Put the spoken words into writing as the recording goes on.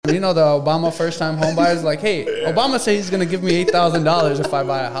You know, the Obama first-time home buyers, like, hey, Obama said he's going to give me $8,000 if I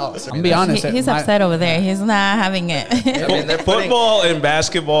buy a house. I'm be honest. He's upset over there. He's not having it. I mean, football and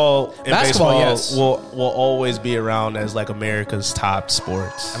basketball and baseball will always be around as like America's top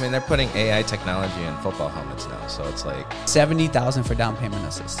sports. I mean, they're putting AI technology in football helmets now, so it's like $70,000 for down payment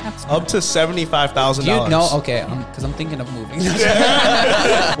assist. Up to $75,000. You know, okay, because I'm thinking of moving.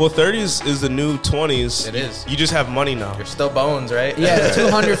 Well, 30s is the new 20s. It is. You just have money now. You're still bones, right? Yeah, the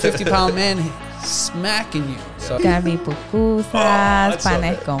 250-pound man smacking you. So. Gabi pupusas,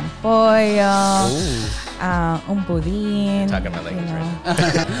 panes con pollo, un budín. Talking my language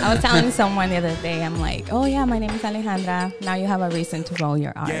right I was telling someone the other day, I'm like, oh yeah, my name is Alejandra. Now you have a reason to roll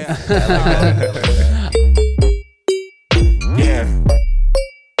your eyes. Yeah.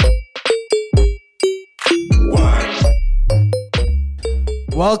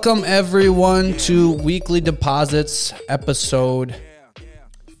 Welcome everyone to Weekly Deposits episode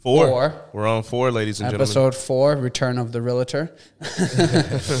 4. We're on 4, ladies and gentlemen. Episode 4, Return of the Realtor.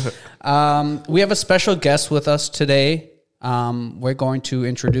 We have a special guest with us today. We're going to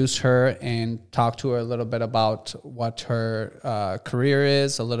introduce her and talk to her a little bit about what her career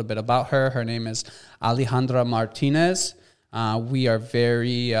is, a little bit about her. Her name is Alejandra Martinez. We are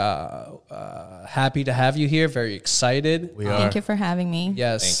very happy to have you here, very excited. Thank you for having me.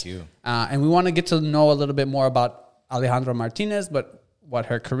 Yes. Thank you. And we want to get to know a little bit more about Alejandra Martinez, but what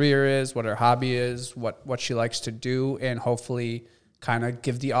her career is, what her hobby is, what she likes to do, and hopefully kind of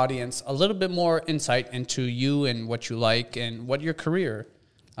give the audience a little bit more insight into you and what you like and what your career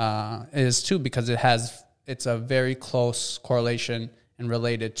is too, because it's a very close correlation and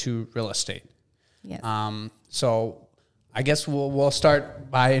related to real estate. Yes. So I guess we'll start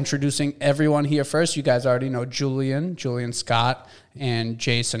by introducing everyone here first. You guys already know Julian Scott, and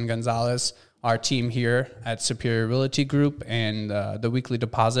Jason Gonzalez, our team here at Superior Realty Group and the Weekly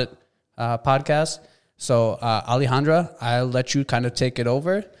Deposit podcast. So Alejandra, I'll let you kind of take it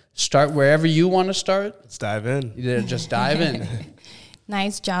over. Start wherever you want to start. Let's dive in. Just dive in.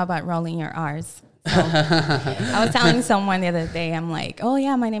 Nice job at rolling your R's. So, I was telling someone the other day, I'm like, oh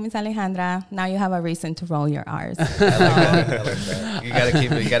yeah, my name is Alejandra. Now you have a reason to roll your R's. I like that. You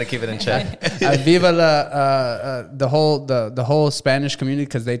gotta keep it in check. Viva the whole Spanish community,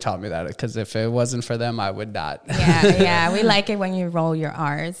 because they taught me that. Because if it wasn't for them, I would not. Yeah, we like it when you roll your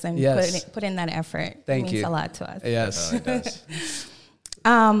R's and put in that effort. Thank it you. means a lot to us. Yes. It does.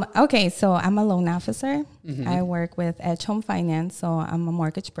 Okay, so I'm a loan officer. Mm-hmm. I work with Edge Home Finance, so I'm a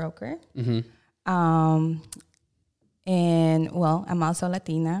mortgage broker. Mm-hmm. And well, I'm also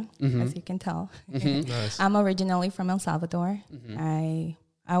Latina, as you can tell. Mm-hmm. Nice. I'm originally from El Salvador. Mm-hmm.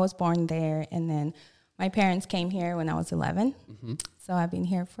 I was born there, and then my parents came here when I was 11. Mm-hmm. So I've been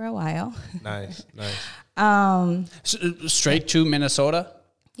here for a while. Nice. Straight to Minnesota?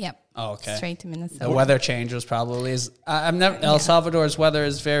 Yep. Oh, okay. Straight to Minnesota. The weather change was probably El Salvador's weather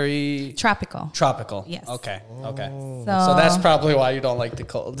is very tropical. Yes. Okay. So that's probably why you don't like the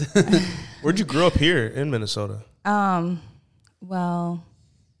cold. Where'd you grow up here in Minnesota? Well,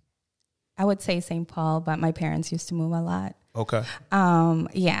 I would say St. Paul, but my parents used to move a lot. Okay.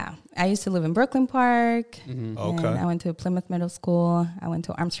 Yeah. I used to live in Brooklyn Park. Mm-hmm. Okay. I went to Plymouth Middle School. I went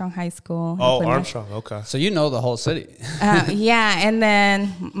to Armstrong High School. Oh, Armstrong. Okay. So you know the whole city. Yeah. And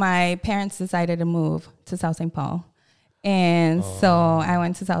then my parents decided to move to South St. Paul. And so I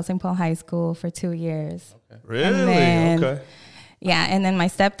went to South St. Paul High School for 2 years. Okay. Really? Okay. Yeah. And then my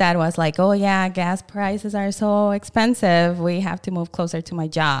stepdad was like, oh, yeah, gas prices are so expensive. We have to move closer to my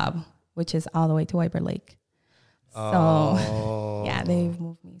job, which is all the way to White Bear Lake. So, yeah, they've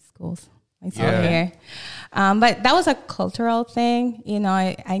moved me schools. I still here. But that was a cultural thing. You know,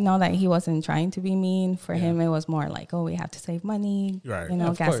 I know that he wasn't trying to be mean. For him, it was more like, oh, we have to save money. Right. You know,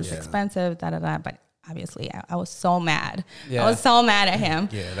 Of gas course, is expensive, da-da-da. But obviously, I was so mad. Yeah. I was so mad at him.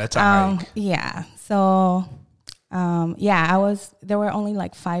 Yeah, that's all right. Yeah. So, there were only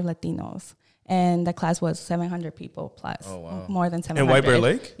like 5 Latinos. And the class was 700 people plus. Oh, wow. More than 700. In White Bear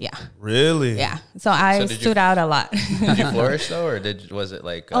Lake? Yeah. Really? Yeah. So I stood out a lot. Did you flourish though, or was it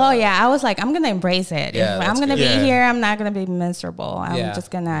like? Oh yeah, I was like, I'm gonna embrace it. Yeah, if I'm gonna be here, I'm not gonna be miserable. I'm Yeah.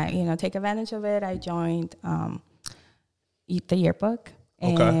 just gonna, take advantage of it. I joined the yearbook,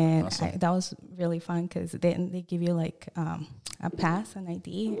 and Awesome. that was really fun because they give you like a pass, an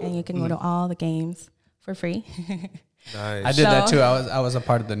ID, and you can go to all the games for free. Nice. I did that too. I was a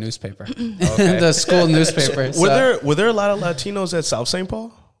part of the newspaper, the school newspaper. Were there a lot of Latinos at South St.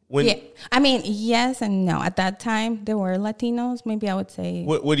 Paul? Yeah, I mean, yes and no. At that time, there were Latinos. Maybe I would say.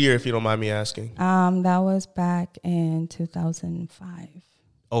 What year, if you don't mind me asking? That was back in 2005.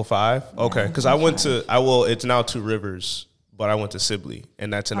 05? Okay, because I went to, it's now Two Rivers, but I went to Sibley,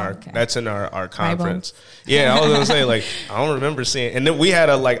 and that's in okay. our conference. Yeah, I was gonna say, like, I don't remember seeing, and then we had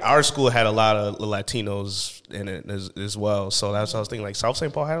our school had a lot of Latinos in it as well. So that's what I was thinking, like, South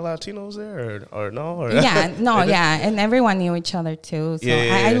St. Paul had Latinos there, or no? Or yeah, no, yeah, and everyone knew each other too. So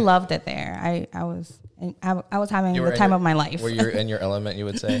I loved it there. I was having the time of my life. Were you in your element, you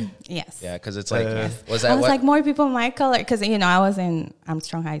would say? Yes. Yeah, because it's like, was I that was what? like more people my color, because I was in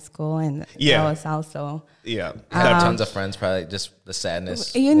Armstrong High School, and that was also Yeah, You got tons of friends, probably just the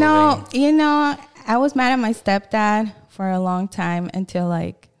sadness. You know, I was mad at my stepdad for a long time until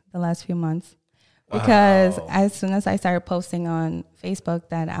like the last few months. Because as soon as I started posting on Facebook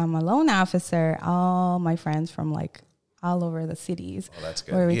that I'm a loan officer, all my friends from like all over the cities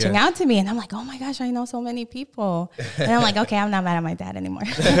were reaching out to me. And I'm like, oh my gosh, I know so many people. And I'm like, okay, I'm not mad at my dad anymore.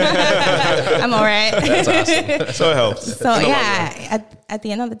 I'm all right. That's awesome. So it helps. So yeah, at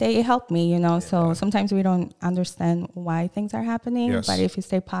the end of the day, it helped me, So sometimes we don't understand why things are happening. Yes. But if you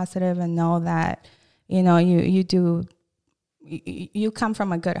stay positive and know that, you come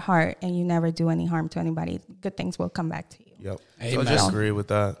from a good heart and you never do any harm to anybody, good things will come back to you. Yep. I just agree with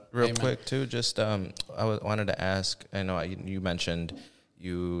that. Real quick too, just I wanted to ask, I know you mentioned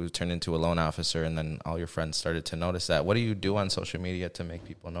you turned into a loan officer and then all your friends started to notice that. What do you do on social media to make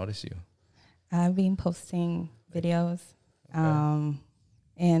people notice you? I've been posting videos and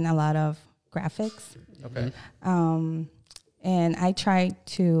a lot of graphics. Okay. And I try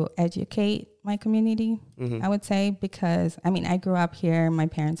to educate my community, I would say, because, I grew up here. My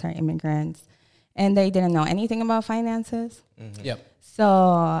parents are immigrants, and they didn't know anything about finances. Mm-hmm. Yep. So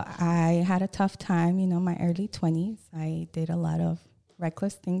I had a tough time, my early 20s. I did a lot of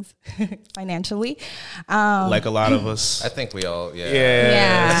reckless things financially. Like a lot of us. I think we all,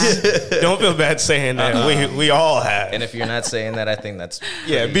 Yeah. Don't feel bad saying that. We all have. And if you're not saying that, I think that's...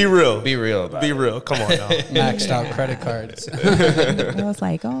 be real. Be real about it. Be real. Come on now. Maxed out credit cards. I was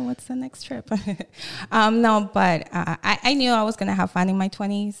like, oh, what's the next trip? No, but I knew I was going to have fun in my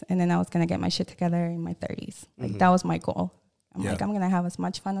 20s, and then I was going to get my shit together in my 30s. Like, that was my goal. I'm like, I'm going to have as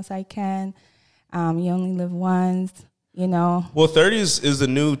much fun as I can. You only live once. Well, 30s is the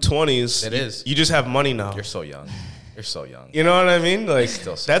new 20s. It is. You just have money now. You're so young. You're so young. You know what I mean? Like,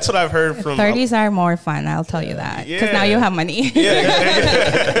 that's what I've heard from... 30s are more fun, I'll tell you that. Because now you have money.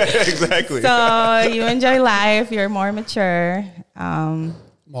 Exactly. So you enjoy life. You're more mature.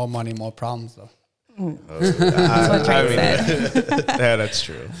 More money, more problems, though. That's what Drake said. Yeah, that's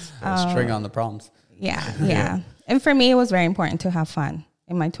true. String on the problems. Yeah. And for me, it was very important to have fun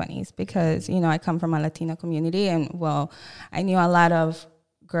in my 20s because, I come from a Latino community, and I knew a lot of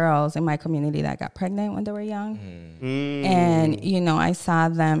girls in my community that got pregnant when they were young. And, I saw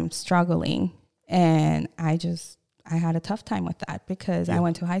them struggling, and I had a tough time with that because I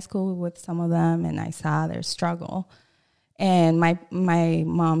went to high school with some of them and I saw their struggle. And my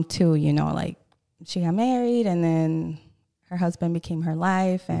mom too, like she got married and then her husband became her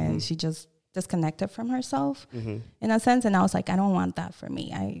life, and she just disconnected from herself in a sense. And I was like, I don't want that for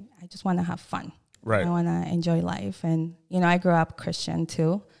me. I just want to have fun. Right. I want to enjoy life. And, I grew up Christian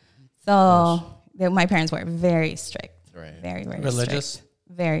too. So my parents were very strict. Right. Very, very religious. Strict.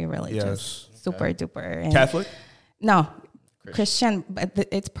 Very religious. Yes. Super duper. And Catholic? No. Christian, but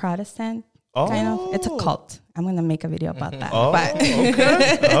it's Protestant. Kind of. It's a cult. I'm going to make a video about that.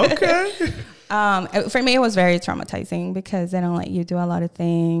 Okay. For me, it was very traumatizing because they don't let you do a lot of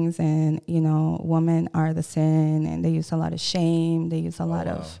things, and women are the sin, and they use a lot of shame. They use a lot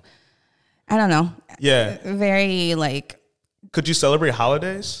of, I don't know. Yeah. Very like. Could you celebrate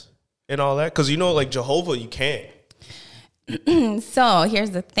holidays and all that? Because like Jehovah, you can't. So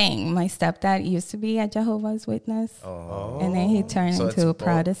here's the thing: my stepdad used to be a Jehovah's Witness, and then he turned into a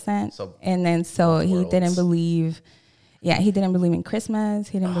Protestant, and then he didn't believe. Yeah, he didn't believe in Christmas.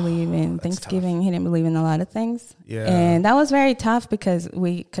 He didn't believe in Thanksgiving. Tough. He didn't believe in a lot of things. Yeah. And that was very tough because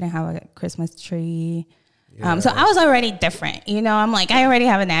we couldn't have a Christmas tree. Yeah. So I was already different. I'm like, I already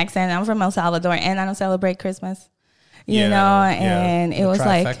have an accent. I'm from El Salvador and I don't celebrate Christmas. And it was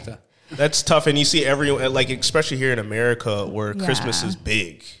trifecta. Like... That's tough. And you see everyone, like, especially here in America where Christmas is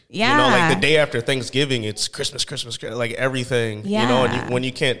big. Yeah. Like the day after Thanksgiving, it's Christmas, like everything. Yeah. And when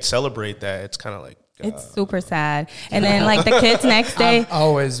you can't celebrate that, it's kind of like... It's super sad. And then like the kids next day.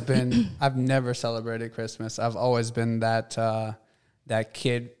 I've never celebrated Christmas. I've always been that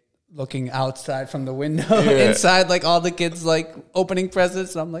kid looking outside from the window, inside, like all the kids like opening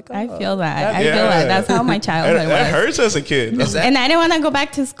presents. I'm like, oh, I feel that. I feel that. That's how my childhood That was. hurts as a kid. And I didn't want to go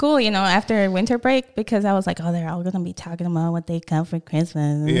back to school, after winter break because I was like, oh, they're all going to be talking about what they got for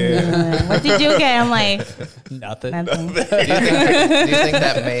Christmas. Yeah. What did you get? I'm like, nothing. nothing. Do you think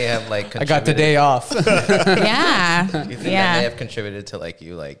that may have like I got the day off. Yeah. Do you think that may have contributed to like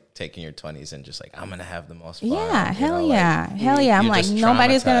you like taking your 20s and just like I'm gonna have the most fun? Yeah, hell like, yeah. Hell yeah. I'm you're like, just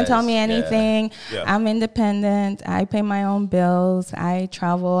nobody's going to tell me traumatized. anything. Yeah. I'm independent. I pay my own bills. I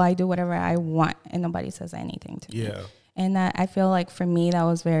travel. I do whatever I want. And nobody says anything to me. Yeah. And I feel like for me, that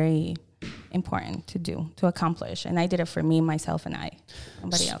was very important to do, to accomplish. And I did it for me, myself, and I.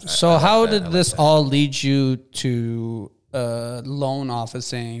 Nobody else. So how did this all lead you to loan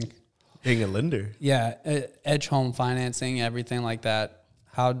officing? Being a lender. Yeah, Edge Home Financing, everything like that.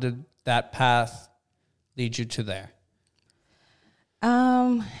 How did that path lead you to there?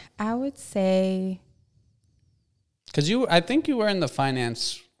 I would say Because I think you were in the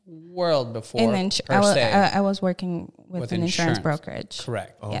finance world before. I was working with an insurance brokerage.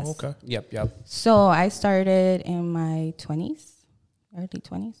 Correct. Oh, Yes. okay. Yep. So I started in my 20s, early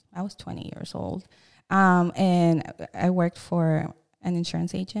 20s. I was 20 years old. And I worked for an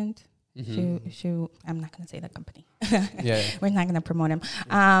insurance agent. I'm not going to say the company. Yeah. We're not going to promote him.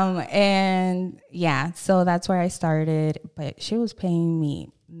 And yeah, so that's where I started. But she was paying me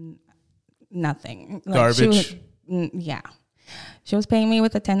nothing. Garbage. Yeah. She was paying me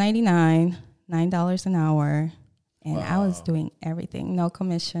with a 1099, $9 an hour. And I was doing everything, no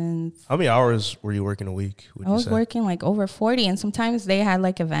commissions. How many hours were you working a week? Would I you was say? working like over 40. And sometimes they had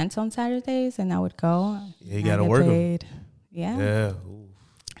like events on Saturdays and I would go. Yeah, you and got to I'd get work 'em. paid. Yeah. Yeah. Ooh.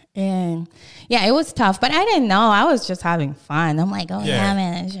 And yeah, it was tough, but I didn't know. I was just having fun. I'm like, oh Yeah. yeah, I'm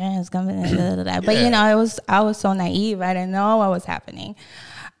an insurance company. Da, da, da. But Yeah. I was so naive. I didn't know what was happening.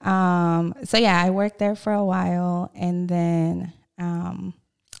 So yeah, I worked there for a while, and then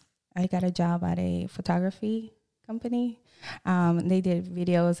I got a job at a photography company. They did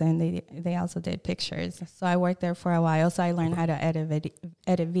videos and they also did pictures. So I worked there for a while. So I learned how to edit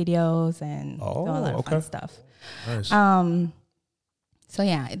videos and do a lot of fun stuff. Nice. So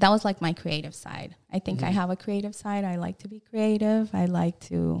yeah, that was like my creative side. I think I have a creative side. I like to be creative. I like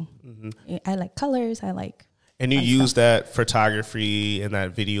colors. I like. And you fun use stuff. that photography and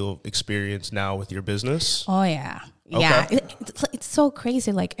that video experience now with your business? Oh yeah. Okay. Yeah. It's so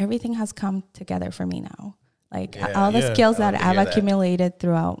crazy. Like everything has come together for me now. Like all the yeah. skills I that love to I've hear that. accumulated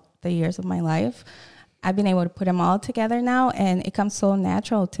throughout the years of my life, I've been able to put them all together now. And it comes so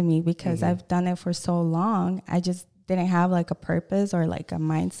natural to me because I've done it for so long. I just didn't have like a purpose or like a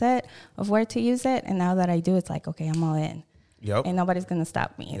mindset of where to use it. And now that I do, it's like, okay, I'm all in. Yep. And nobody's going to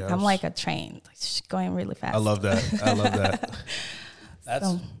stop me. Yes. I'm like a train going really fast. I love that. I love that.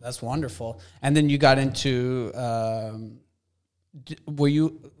 That's wonderful. And then you got into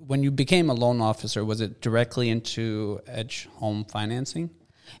when you became a loan officer, was it directly into Edge Home Financing?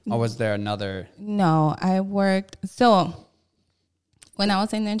 Or was there another? No, I worked. So when I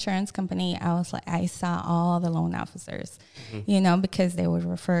was in the insurance company, I saw all the loan officers, because they would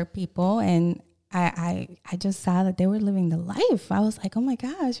refer people, and I just saw that they were living the life. I was like, oh my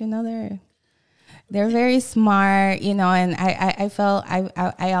gosh, they're very smart, and I felt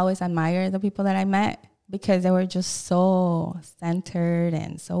I always admire the people that I met because they were just so centered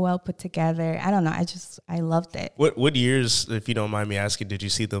and so well put together. I don't know. I loved it. What years, if you don't mind me asking, did you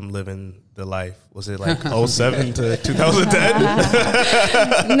see them living the life? Was it like 07 to 2010? No.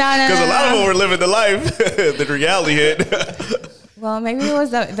 Because a lot of them were living the life. The reality hit. Well, maybe it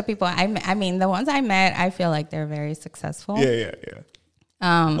was the people I mean, the ones I met, I feel like they're very successful. Yeah.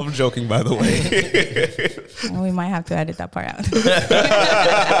 I'm joking, by the way. We might have to edit that part out.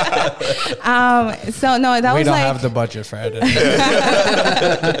 So no, that We was don't like have the budget for editing.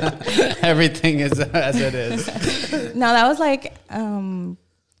 Everything is as it is. no, that was like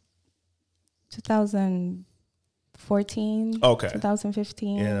 2014. Okay.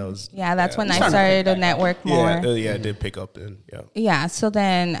 2015. Yeah, that's when I started to network more. Yeah, it did pick up then. Yeah. Yeah, so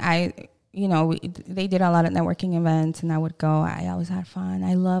then they did a lot of networking events, and I would go. I always had fun.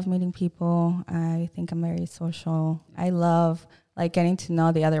 I love meeting people. I think I'm very social. I love like getting to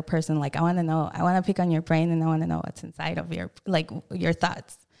know the other person. Like I want to pick on your brain, and I want to know what's inside of your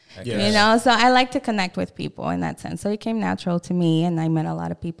thoughts. Yes. So I like to connect with people in that sense. So it came natural to me, and I met a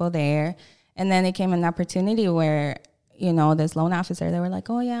lot of people there. And then it came an opportunity where, this loan officer, they were like,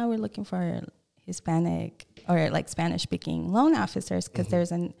 oh yeah, we're looking for Hispanic or like Spanish speaking loan officers because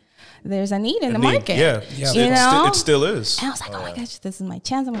there's a need in the market. Yeah. You know? It still is. And I was like, oh my gosh, this is my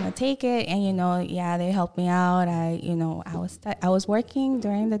chance. I'm going to take it. And, they helped me out. I was working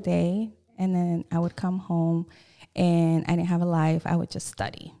during the day, and then I would come home, and I didn't have a life. I would just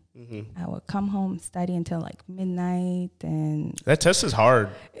study. I would come home, study until like midnight. And that test is hard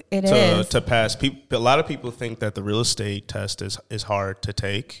to pass. A lot of people think that the real estate test is hard to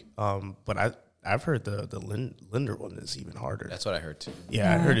take. But I've heard the lender one is even harder. That's what I heard too.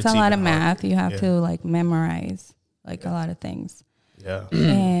 Yeah, I heard it's it's a lot even of math. harder. You have to like memorize like a lot of things. Yeah.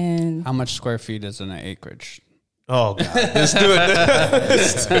 And How much square feet is in an acreage? Oh God, let's do it.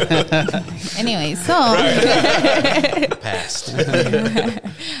 anyway, so Passed.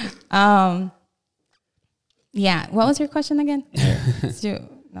 yeah. What was your question again?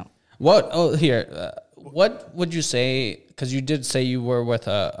 No. What? Oh, here. What would you say? Because you did say you were with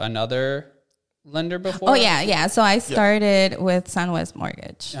another lender before. Oh yeah. So I started with SunWest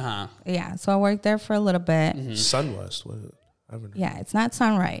Mortgage. Uh-huh. Yeah. So I worked there for a little bit. Sunwest. What is it? I haven't heard. Yeah, it's not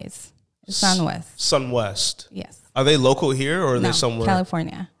Sunrise. It's SunWest. Sunwest. Yes. Are they local here or are No, they somewhere?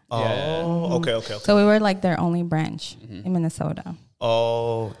 California. Oh, okay. So we were like their only branch in Minnesota.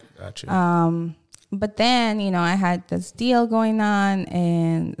 Oh, gotcha. But then, I had this deal going on,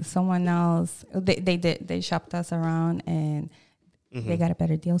 and someone else, they shopped us around, and they got a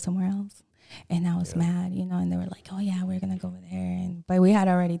better deal somewhere else. And I was mad, and they were like, oh yeah, we're going to go over there. But we had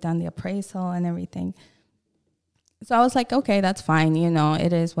already done the appraisal and everything. So I was like, okay, that's fine.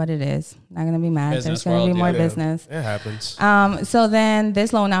 It is what it is. Not going to be mad. Business There's going to be world, more business. It happens. So then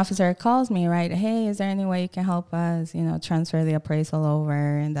this loan officer calls me, right? Hey, is there any way you can help us, transfer the appraisal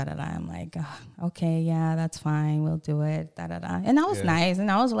over and da-da-da. I'm like, okay, yeah, that's fine. We'll do it, da-da-da. And that was nice. And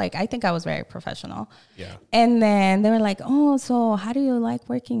I was like, I think I was very professional. Yeah. And then they were like, oh, so how do you like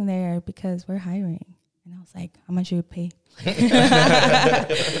working there? Because we're hiring. And I was like, how much do you pay? Good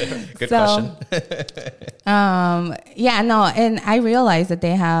question. And I realized that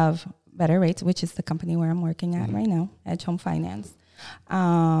they have better rates, which is the company where I'm working at right now, Edge Home Finance.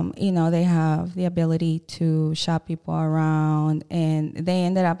 They have the ability to shop people around, and they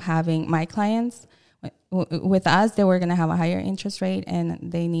ended up having my clients with us. They were going to have a higher interest rate,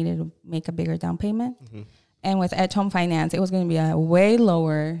 and they needed to make a bigger down payment. And with Edge Home Finance, it was going to be a way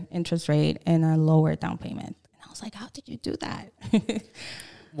lower interest rate and a lower down payment. I was like, how did you do that?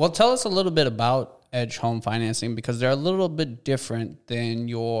 Well, tell us a little bit about Edge Home Financing, because they're a little bit different than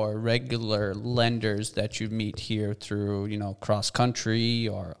your regular lenders that you meet here through, Cross Country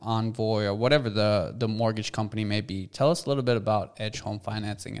or Envoy or whatever the mortgage company may be. Tell us a little bit about Edge Home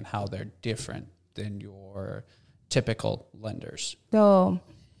Financing and how they're different than your typical lenders. So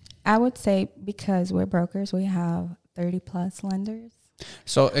I would say because we're brokers, we have 30 plus lenders.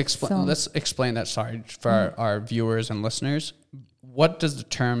 So let's explain that, for our viewers and listeners. What does the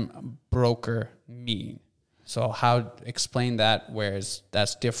term broker mean? So explain that, whereas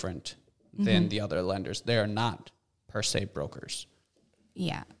that's different than the other lenders. They are not per se brokers.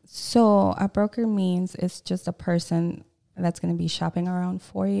 Yeah. So a broker means it's just a person that's going to be shopping around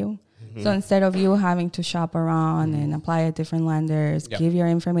for you. So instead of you having to shop around and apply at different lenders, give your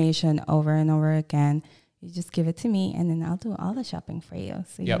information over and over again, you just give it to me, and then I'll do all the shopping for you.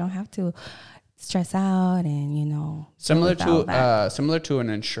 So you don't have to stress out and, Similar to an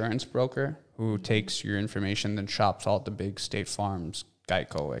insurance broker who takes your information, then shops all the big State Farms,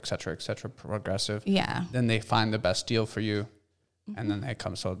 Geico, et cetera, Progressive. Yeah. Then they find the best deal for you, and then they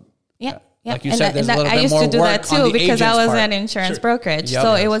come. So yeah. like you and said, there's a little I bit used more to do work that on too the because I agent's was part. an insurance brokerage. Yep.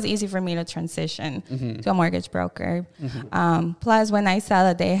 So it was easy for me to transition to a mortgage broker. Plus, when I saw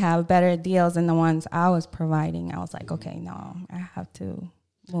that they have better deals than the ones I was providing, I was like, okay, no, I have to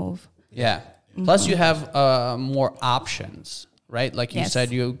move. Yeah. Plus, you have more options, right? Like you said,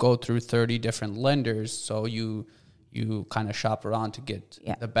 you go through 30 different lenders, so you kind of shop around to get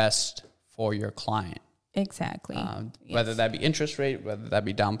the best for your client. Exactly. Whether that be interest rate, whether that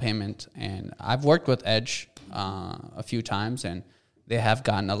be down payment. And I've worked with Edge a few times, and they have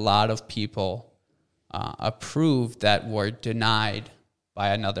gotten a lot of people approved that were denied by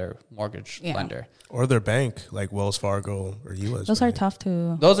another mortgage lender. Or their bank, like Wells Fargo or U.S. Those Bank. are tough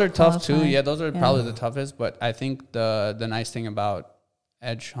to Those are tough too. qualify. Yeah, those are probably the toughest. But I think the nice thing about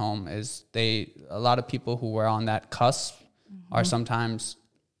Edge Home is a lot of people who were on that cusp are sometimes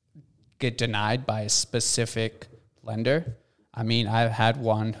get denied by a specific lender. I mean, I've had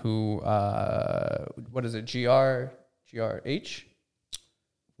one who, what is it, GRH?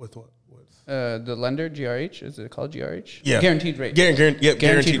 With what? The lender, GRH, is it called GRH? Yeah. Guaranteed rate.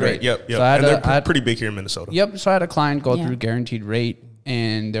 Guaranteed rate. Yep. So I And had they're pretty big here in Minnesota. Yep. So I had a client go through guaranteed rate,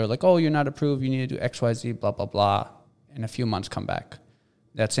 and they're like, oh, you're not approved. You need to do X, Y, Z, blah, blah, blah. In a few months, come back.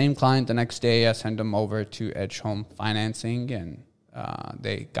 That same client, the next day, I send them over to Edge Home Financing, and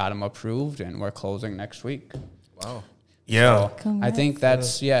they got them approved, and we're closing next week. Wow. Yeah. I think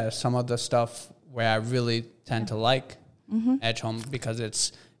that's, some of the stuff where I really tend to like Edge Home, because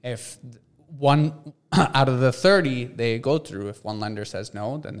it's if one out of the 30 they go through, if one lender says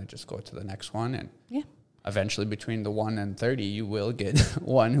no, then they just go to the next one. And eventually between the 1 and 30, you will get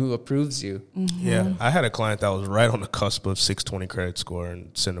one who approves you. Yeah. I had a client that was right on the cusp of 620 credit score and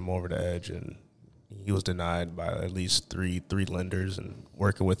sent him over to Edge, and he was denied by at least three lenders, and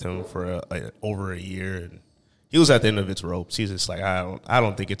working with him for over a year, and he was at the end of his ropes. He's just like, I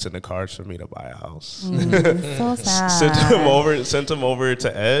don't think it's in the cards for me to buy a house. So sad. Sent him over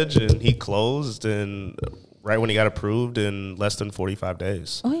to Edge, and he closed, and right when he got approved in less than 45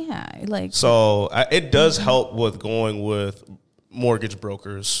 days. Oh yeah, like So it does help with going with mortgage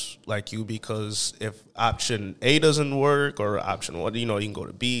brokers like you, because if option A doesn't work, or option one, you can go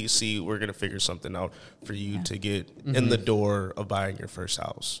to B, C, we're going to figure something out for you to get in the door of buying your first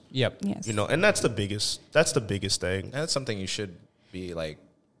house. Yep. yes. And that's the biggest thing. And that's something you should be like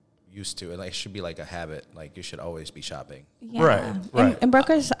used to. Like, it should be like a habit. Like, you should always be shopping. Yeah. Right. And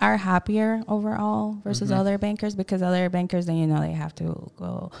brokers are happier overall versus other bankers, because other bankers, then they have to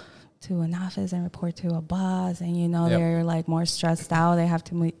go to an office and report to a boss, and they're like more stressed out. They have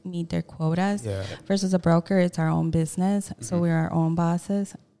to meet their quotas. Yeah. Versus a broker, it's our own business, so we're our own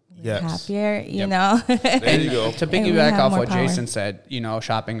bosses. We're Yes. happier, you know. There you go. To And we piggyback have off more what power. Jason said,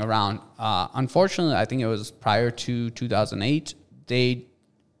 shopping around. Unfortunately, I think it was prior to 2008.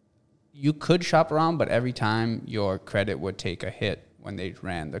 You could shop around, but every time your credit would take a hit when they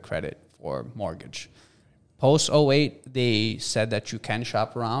ran the credit for mortgage. Post 08, they said that you can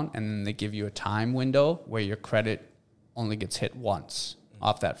shop around, and then they give you a time window where your credit only gets hit once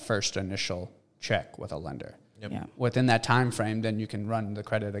off that first initial check with a lender. Yeah. Within that time frame, then you can run the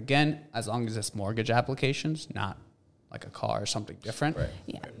credit again, as long as it's mortgage applications, not like a car or something different. Right.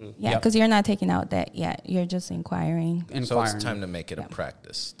 Yeah, Yep. because you're not taking out debt yet. You're just inquiring. So Inquiring. it's time to make it a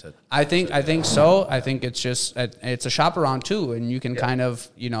practice. I think so. I think it's just it's a shop around too, and you can kind of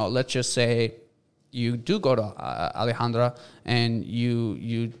let's just say you do go to Alejandra and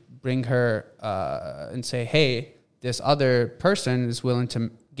you bring her and say, hey, this other person is willing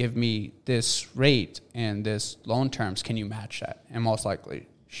to give me this rate and this loan terms. Can you match that? And most likely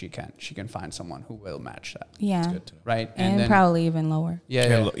she can. She can find someone who will match that. Yeah, Right? and then, probably even lower. yeah,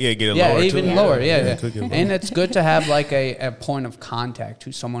 Get it yeah, lower even too. lower. Yeah. Could get lower. And it's good to have like a point of contact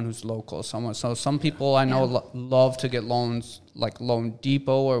to someone who's local. So some people I know love to get loans like Loan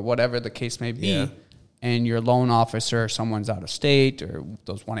Depot or whatever the case may be. Yeah. And your loan officer, someone's out of state, or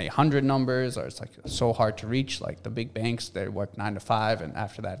those 1-800 numbers, or it's like so hard to reach. Like the big banks, they work 9 to 5, and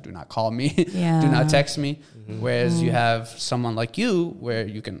after that, do not call me, Yeah. do not text me. Whereas you have someone like you, where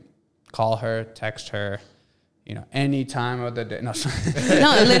you can call her, text her, any time of the day. No,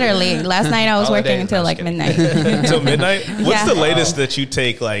 No, literally. Last night I was working Holidays, until no, like just kidding. midnight. Until midnight? What's Yeah. the latest that you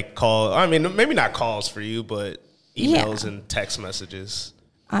take, like, call? I mean, maybe not calls for you, but emails Yeah. and text messages.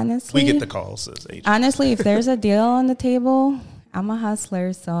 Honestly, We get the calls as agents. honestly, if there's a deal on the table, I'm a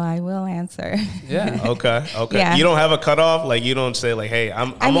hustler, so I will answer. yeah. Okay. Yeah. You don't have a cutoff? Like, you don't say, like, hey,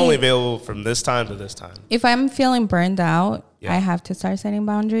 I'm I only mean- available from this time to this time. If I'm feeling burned out, Yeah. I have to start setting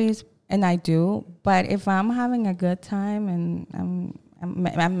boundaries, and I do. But if I'm having a good time and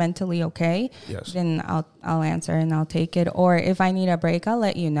I'm mentally okay, Yes. then I'll answer and I'll take it. Or if I need a break, I'll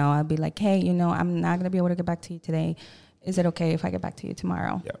let you know. I'll be like, hey, I'm not gonna be able to get back to you today. Is it okay if I get back to you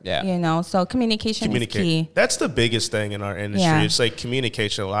tomorrow? Yeah. So communication is key. That's the biggest thing in our industry. Yeah. It's like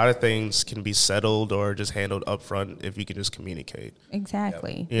communication. A lot of things can be settled or just handled up front if you can just communicate.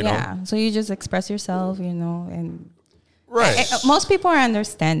 Exactly. You know? Yeah. So you just express yourself, and Right. most people are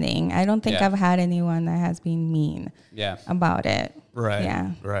understanding. I don't think Yeah. I've had anyone that has been mean Yeah. about it. Right.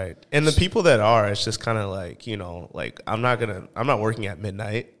 Yeah. Right. And the people that are, it's just kind of like, like I'm not working at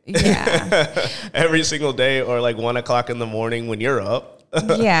midnight Yeah. every single day or like 1 o'clock in the morning when you're up.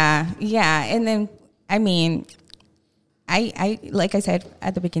 Yeah. And then, I mean, I like I said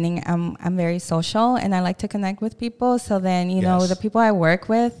at the beginning, I'm very social and I like to connect with people. So then, Yes. the people I work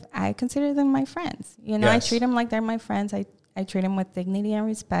with, I consider them my friends. I Yes. treat them like they're my friends. I treat them with dignity and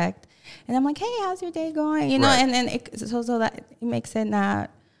respect. And I'm like, hey, how's your day going? Right. And then so that it makes it not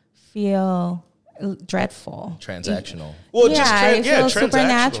feel dreadful. Transactional. Well, It feels transactional.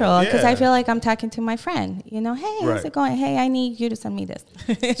 supernatural because Yeah. I feel like I'm talking to my friend. Hey, how's Right. it going? Hey, I need you to send me this.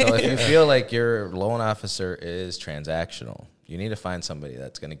 So if you feel like your loan officer is transactional, you need to find somebody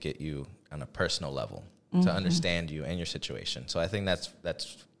that's going to get you on a personal level. to understand you and your situation. So I think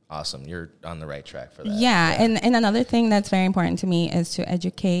that's awesome. You're on the right track for that. Yeah. And another thing that's very important to me is to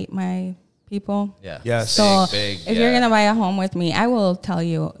educate my people. Yeah. Yes. So Big, if you're going to buy a home with me, I will tell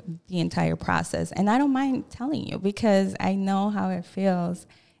you the entire process. And I don't mind telling you because I know how it feels.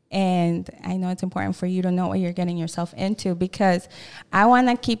 And I know it's important for you to know what you're getting yourself into because I want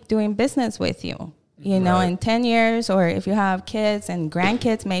to keep doing business with you. You know, in 10 years, or if you have kids and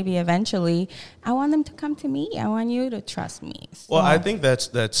grandkids, maybe eventually, I want them to come to me. I want you to trust me. So, Well, I think that's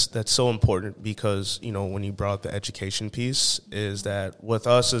so important because, you know, when you brought up the education piece, is that with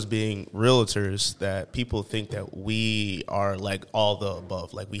us as being realtors, that people think that we are like all the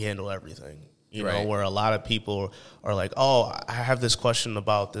above, like we handle everything. You know, where a lot of people are like, oh, I have this question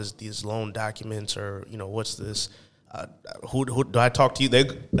about these loan documents, or, you know, what's this? Who do I talk to you? They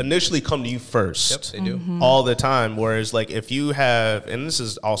initially come to you first. Yep, they do. All the time. Whereas, like, if you have, and this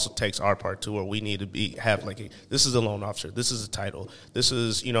is also takes our part too, where we need to have like, this is a loan officer, this is a title, this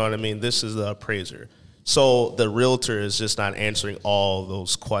is, you know what I mean, this is the appraiser. So the realtor is just not answering all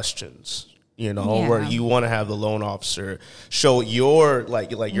those questions. You know, where you want to have the loan officer show your like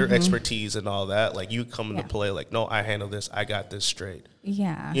your expertise and all that. Like, you come into play. Like, no, I handle this. I got this straight.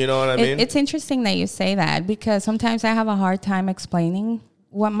 Yeah. You know what I mean? It's interesting that you say that because sometimes I have a hard time explaining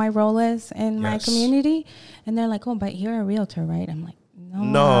what my role is in my community. And they're like, oh, but you're a realtor, right? I'm like,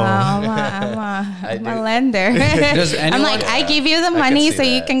 no. I'm a lender. I'm like, I give you the money so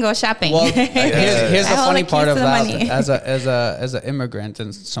you can go shopping. Well, here's the funny part of that. Money. As an immigrant,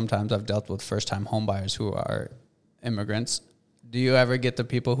 and sometimes I've dealt with first time home buyers who are immigrants. Do you ever get the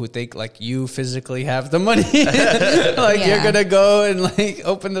people who think like you physically have the money? Like you're gonna go and like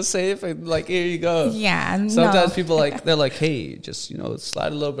open the safe and like, here you go. Yeah. Sometimes people like, they're like, hey, just, you know,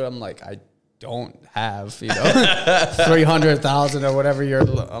 slide a little bit. I'm like, I don't have, you know, 300,000 or whatever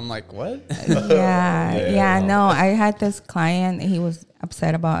I'm like, what? No, I had this client, he was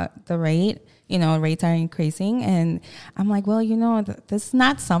upset about the rate. You know, rates are increasing. And I'm like, well, you know, this is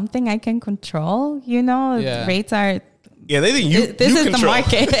not something I can control. You know, rates are. Yeah, they think you. This you is control. the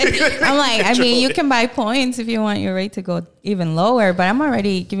market. I'm like, I mean, you can buy points if you want your rate to go even lower, but I'm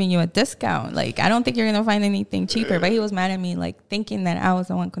already giving you a discount. Like, I don't think you're going to find anything cheaper. But he was mad at me, like, thinking that I was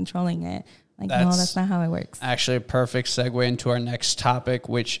the one controlling it. Like, no, that's not how it works. Actually, a perfect segue into our next topic,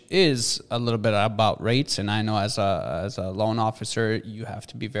 which is a little bit about rates. And I know as a loan officer, you have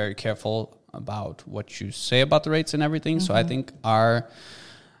to be very careful about what you say about the rates and everything. So I think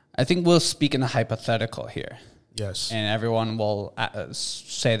we'll speak in a hypothetical here. Yes. And everyone will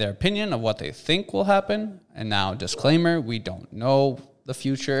say their opinion of what they think will happen. And now, disclaimer, we don't know the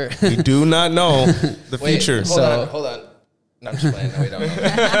future. We do not know the future. Hold on. No, I'm just playing. No, we don't know.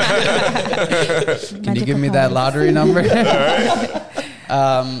 Can you give me that lottery number?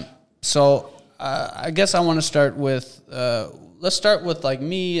 I guess I want to start with, let's start with like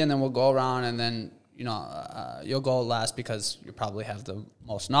me, and then we'll go around, and then, you know, you'll go last because you probably have the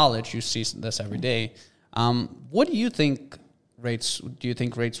most knowledge. You see this every day. What do you think rates? Do you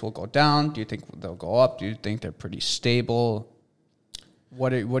think rates will go down? Do you think they'll go up? Do you think they're pretty stable?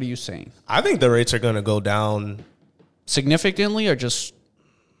 What are you saying? I think the rates are going to go down significantly, or just,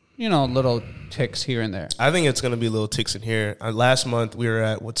 you know, little ticks here and there? I think it's going to be little ticks in here. Last month we were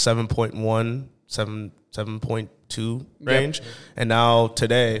at 7.1, 7.2 range, and now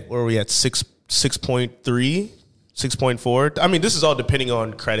today where are we at 6.3, 6.4. I mean, this is all depending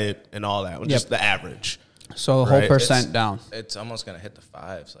on credit and all that, just the average. So a whole percent down. It's almost going to hit the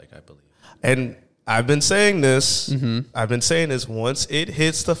fives, like, I believe. And I've been saying this. I've been saying this. Once it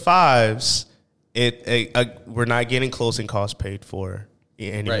hits the fives, we're not getting closing costs paid for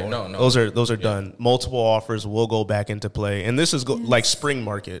anymore. Right, no. Those are done. Multiple offers will go back into play, and this is like spring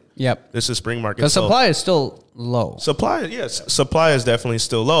market. Yep, this is spring market. The supply is still low. Supply is definitely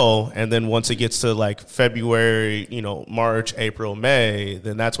still low, and then once it gets to like February, you know, March, April, May,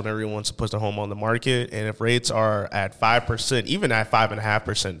 then that's when everyone wants to put their home on the market. And if rates are at 5%, even at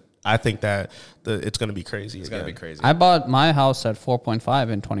 5.5%, I think that it's going to be crazy. It's going to be crazy. I bought my house at 4.5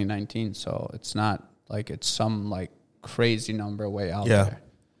 in 2019, so it's not like it's some like crazy number way out there.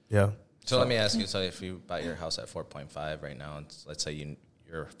 Yeah. So let me ask you, so if you bought your house at 4.5 right now, and let's say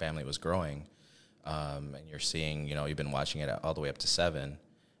your family was growing, and you're seeing, you know, you've been watching it all the way up to 7,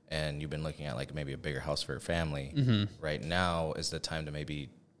 and you've been looking at like maybe a bigger house for your family. Right now is the time to maybe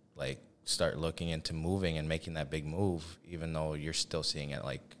like start looking into moving and making that big move, even though you're still seeing it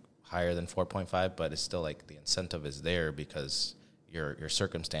like higher than 4.5, but it's still like the incentive is there because your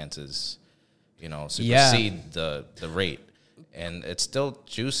circumstances, you know, supersede the rate. And it's still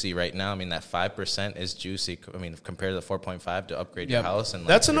juicy right now. I mean, that 5% is juicy. I mean, compared to the 4.5 to upgrade your house, and like,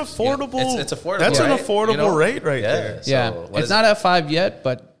 That's an affordable. It's affordable. That's an right? affordable rate right there. Yeah, So it's not at 5 yet,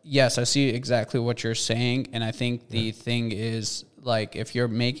 but yes, I see exactly what you're saying, and I think the thing is, like, if you're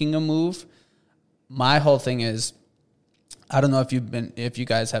making a move, my whole thing is, I don't know if you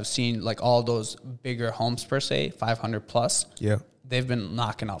guys have seen like all those bigger homes per se, 500 plus. Yeah. They've been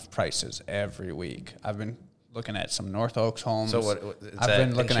knocking off prices every week. I've been looking at some North Oaks homes. So what is I've that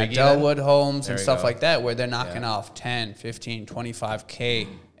been looking at intriguing Delwood homes There and we stuff go. like that, where they're knocking off 10, 15, 25K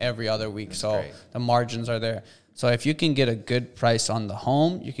every other week. So great. the margins are there. So if you can get a good price on the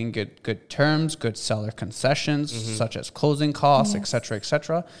home, you can get good terms, good seller concessions, such as closing costs, et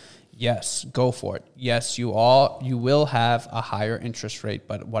cetera, yes, go for it. Yes, you will have a higher interest rate.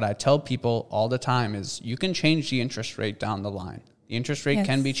 But what I tell people all the time is you can change the interest rate down the line. The interest rate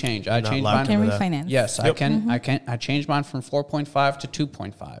can be changed. I changed locked mine. Can that. refinance. Yes, I can. I changed mine from 4.5 to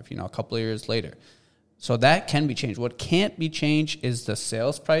 2.5. A couple of years later. So that can be changed. What can't be changed is the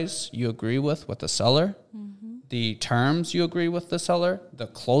sales price you agree with the seller, the terms you agree with the seller, the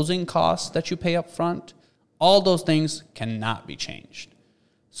closing costs that you pay up front. All those things cannot be changed.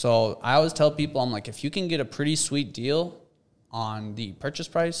 So I always tell people, I'm like, if you can get a pretty sweet deal on the purchase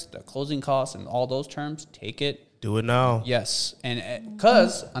price, the closing costs, and all those terms, take it. Do it now. Yes, and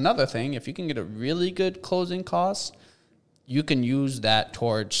because another thing, if you can get a really good closing cost, you can use that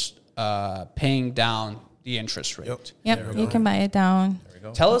towards paying down the interest rate. Yep, you can buy it down.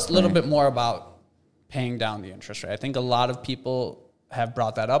 Tell us a little bit more about paying down the interest rate. I think a lot of people have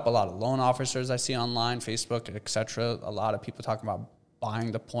brought that up. A lot of loan officers I see online, Facebook, etc. A lot of people talking about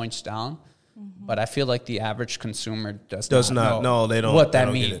buying the points down. But I feel like the average consumer does not know they don't, what they that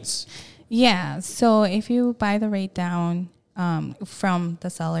don't get it. means. Yeah, so if you buy the rate down from the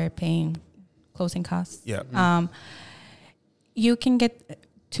seller paying closing costs, you can get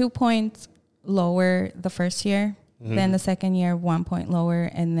 2 points lower the first year, then the second year 1 point lower,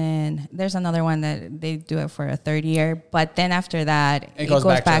 and then there's another one that they do it for a third year, but then after that it goes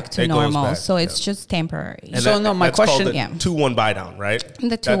back to normal. So it's just temporary. And so my question, 2-1 buy down, right?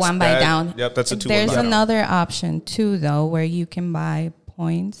 The 2-1 buy down. Yep, that's a 2-1 There's buy down. another option too, though, where you can buy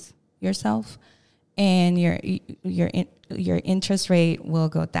points yourself, and your interest rate will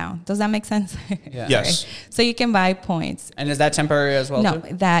go down. Does that make sense? Yeah. Yes. So you can buy points. And is that temporary as well? No,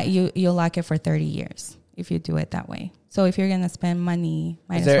 too? that you'll lock it for 30 years if you do it that way. So if you're gonna spend money,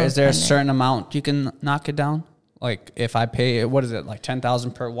 Is there a certain amount you can knock it down? Like if I pay, what is it, like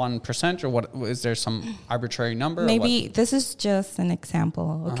 10,000 per 1%, or what? Is there some arbitrary number? Maybe this is just an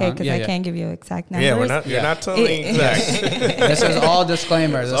example, okay? Because I can't give you exact numbers. Yeah, you're not telling me exact. This is all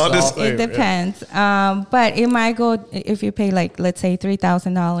disclaimers. It depends. But it might go, if you pay like, let's say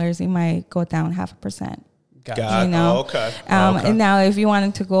 $3,000, it might go down 0.5%. Gotcha. You know? Okay. And now if you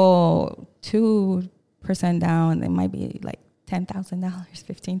wanted to go 2% down, it might be like $10,000,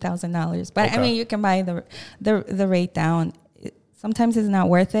 $15,000. But I mean, you can buy the rate down. Sometimes it's not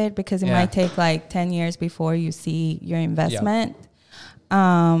worth it because it might take like 10 years before you see your investment.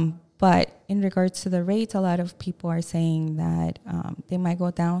 But in regards to the rates, a lot of people are saying that they might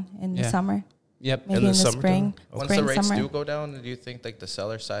go down in the summer. Yep. Maybe in the spring. Once spring, the rates summer. do go down, do you think like the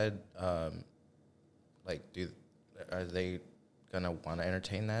seller side, are they gonna want to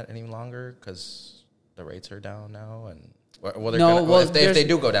entertain that any longer because the rates are down now? And if they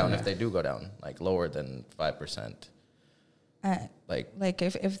do go down, like lower than 5%, like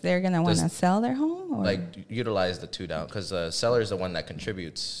if they're gonna want to sell their home, or? like utilize the 2 down, because the seller is the one that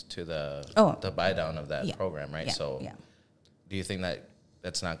contributes to the buy down of that program, right? Do you think that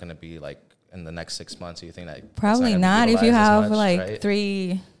that's not going to be like in the next 6 months? Do you think that probably not if you have like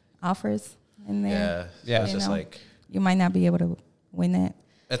 3 offers in there? Yeah. It's just like you might not be able to win it.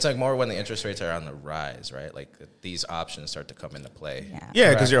 It's like more when the interest rates are on the rise, right? Like these options start to come into play. Yeah,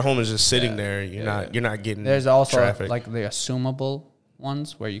 because your home is just sitting there. You're not getting. There's also traffic. like the assumable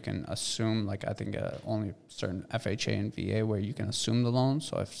ones where you can assume, like I think only certain FHA and VA where you can assume the loan.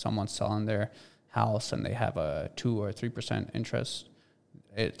 So if someone's selling their house and they have a 2 or 3% interest,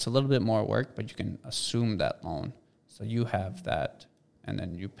 it's a little bit more work, but you can assume that loan. So you have that, and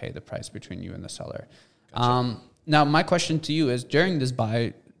then you pay the price between you and the seller. Gotcha. Now, my question to you is, during this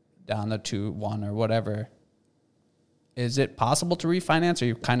buy down the 2-1 or whatever, is it possible to refinance, or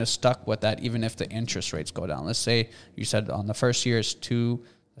you're kind of stuck with that even if the interest rates go down? Let's say you said on the first year is 2,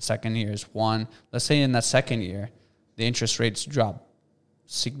 the second year is 1. Let's say in that second year, the interest rates drop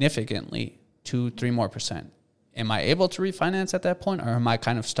significantly, 2-3% more. Am I able to refinance at that point, or am I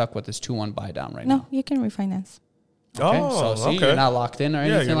kind of stuck with this 2-1 buy down right now? No, you can refinance. Okay, so you're not locked in or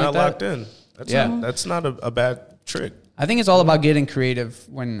anything like that? Yeah, you're not locked in. That's not a bad trick. I think it's all about getting creative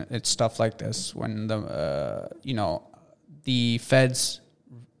when it's stuff like this. When the feds,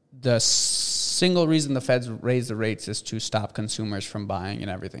 the single reason the feds raise the rates is to stop consumers from buying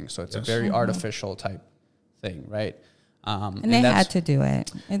and everything. So it's a very artificial type thing, right? And they had to do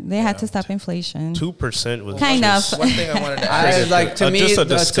it. They had to stop inflation. 2% was Kind of. One thing I wanted to ask. just a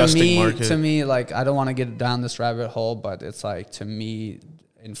disgusting market. To me, like, I don't want to get down this rabbit hole, but it's like, to me,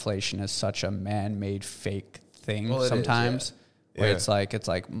 inflation is such a man-made fake thing sometimes. Where it's like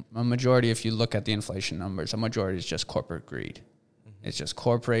a majority, if you look at the inflation numbers, a majority is just corporate greed. It's just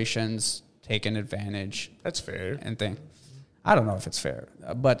corporations taking advantage. That's fair. And thing. I don't know if it's fair,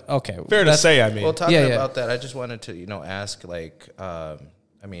 but okay. Fair to say, I mean. Well, talking about that, I just wanted to, ask, like, the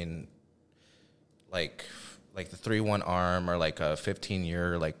 3-1 arm or like a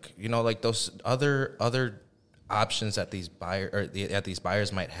 15-year, like, like those other options that these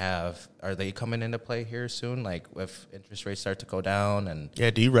buyers might have, are they coming into play here soon? Like, if interest rates start to go down, and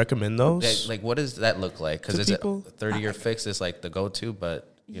do you recommend those? Like, what does that look like? Because it's a 30-year fix is like the go-to, but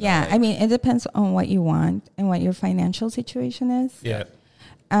it depends on what you want and what your financial situation is. Yeah.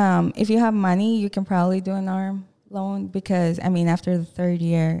 If you have money, you can probably do an ARM loan because, after the third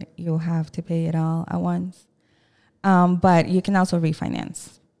year, you'll have to pay it all at once. But you can also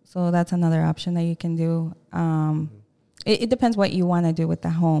refinance. So that's another option that you can do. It depends what you want to do with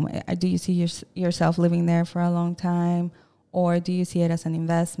the home. Do you see yourself living there for a long time? Or do you see it as an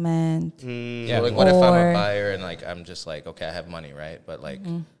investment? So like, what if I'm a buyer and like I'm just like, okay, I have money, right? But like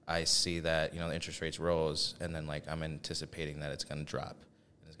I see that the interest rates rose, and then like I'm anticipating that it's going to drop,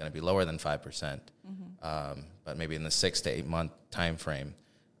 and it's going to be lower than 5%. But maybe in the 6 to 8 month time frame,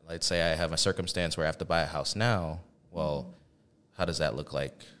 let's say I have a circumstance where I have to buy a house now. Well, how does that look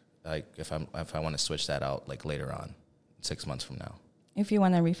like? Like if I want to switch that out like later on, 6 months from now, if you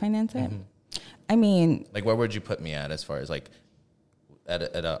want to refinance it. Like, where would you put me at as far as like at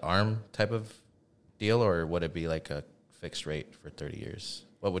an ARM type of deal, or would it be like a fixed rate for 30 years?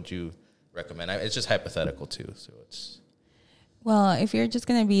 What would you recommend? It's just hypothetical too, so it's. Well, if you're just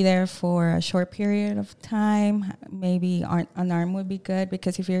going to be there for a short period of time, maybe an ARM would be good,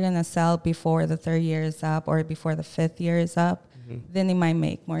 because if you're going to sell before the third year is up or before the fifth year is up, then it might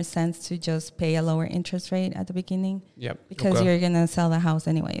make more sense to just pay a lower interest rate at the beginning. Yep. Because you're going to sell the house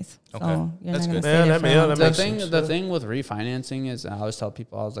anyways. Okay. So you're That's not going good. to stay there for The thing with refinancing is, I always tell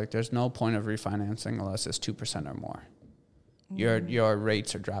people, I was like, there's no point of refinancing unless it's 2% or more. Your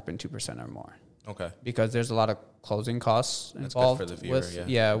rates are dropping 2% or more. Okay. Because there's a lot of closing costs involved. That's good for the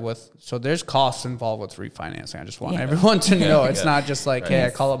viewer, so there's costs involved with refinancing. I just want everyone to know it's not just like, hey, I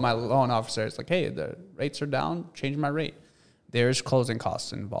call up my loan officer. It's like, hey, the rates are down, change my rate. There's closing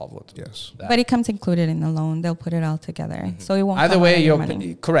costs involved with that. But it comes included in the loan. They'll put it all together. So it won't either come way, out of you'll your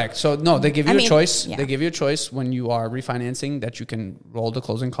money. correct. So no, they give you a choice. Yeah. They give you a choice when you are refinancing that you can roll the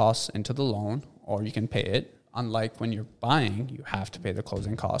closing costs into the loan, or you can pay it. Unlike when you're buying, you have to pay the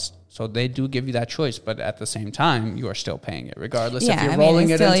closing costs. So they do give you that choice, but at the same time, you are still paying it, regardless if you're rolling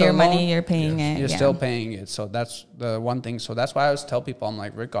it still into your a loan, money. You're paying it. You're still paying it. So that's the one thing. So that's why I always tell people, I'm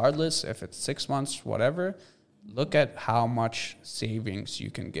like, regardless if it's 6 months, whatever, look at how much savings you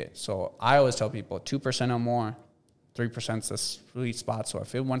can get. So I always tell people 2% or more, 3% is the sweet spot. So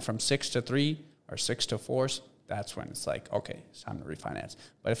if it went from 6 to 3 or 6 to 4, that's when it's like, okay, it's time to refinance.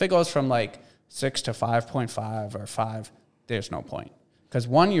 But if it goes from like 6 to 5.5 or 5, there's no point. Because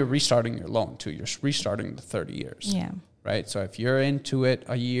one, you're restarting your loan. Two, you're restarting the 30 years. Yeah. Right? So if you're into it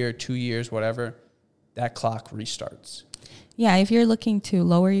a year, 2 years, whatever, that clock restarts. Yeah, if you're looking to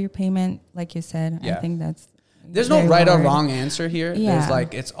lower your payment, like you said, I think that's... There's no right or wrong answer here. Yeah. There's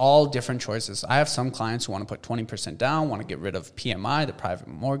like, it's all different choices. I have some clients who want to put 20% down, want to get rid of PMI, the private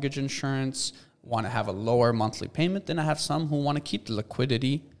mortgage insurance, want to have a lower monthly payment. Then I have some who want to keep the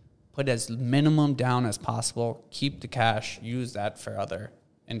liquidity, put as minimum down as possible, keep the cash, use that for other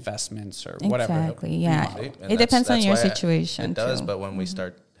investments or whatever. Exactly, yeah. And it depends on that's your why situation. It does, too. but when we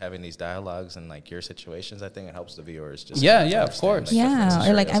start having these dialogues and like your situations, I think it helps the viewers just Yeah, kind yeah, of understand, course. like, Yeah, different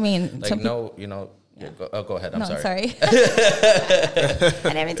or like, I scenarios. mean, like some go ahead. I'm no, sorry. I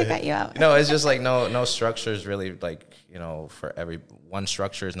didn't mean to cut you out. No, it's just like no structure is really like, for one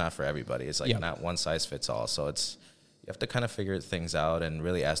structure is not for everybody. It's like not one size fits all. So you have to kind of figure things out and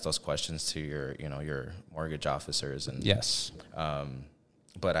really ask those questions to your mortgage officers. And Yes.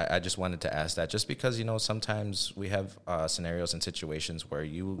 But I just wanted to ask that just because, sometimes we have scenarios and situations where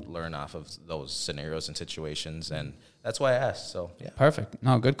you learn off of those scenarios and situations. And that's why I asked. So, yeah. Perfect.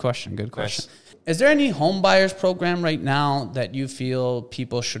 No, good question. Good question. Is there any home buyers program right now that you feel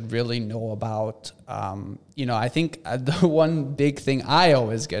people should really know about? I think the one big thing I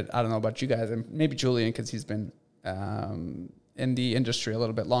always get, I don't know about you guys, and maybe Julian, because he's been in the industry a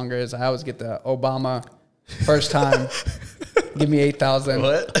little bit longer is I always get the Obama first time. Give me 8,000.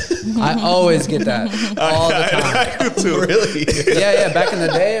 What? I always get that all the time. I do too. Really? Yeah. Back in the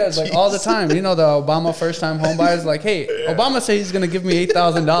day, it was like all the time. You know, the Obama first time home buyers, like, hey, Obama said he's going to give me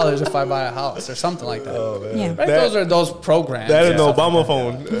 $8,000 if I buy a house or something like that. Oh, man. Yeah. Right? Those are those programs. That is and the stuff Obama like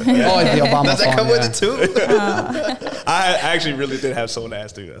phone. that. Oh, it's the Obama Does that phone, come yeah. with it too? I actually really did have someone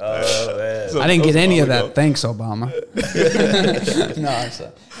ask me that. Oh, man. So I didn't that get was any a of while that. ago. Thanks, Obama. No,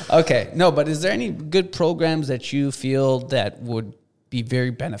 okay. No, but is there any good programs that you feel that would be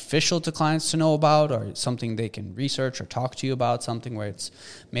very beneficial to clients to know about, or something they can research or talk to you about, something where it's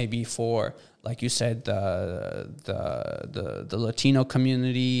maybe for, like you said, the Latino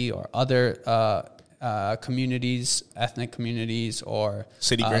community or other communities, ethnic communities, or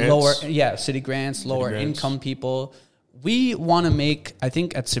City grants? city grants, lower grants. income people. We want to make, I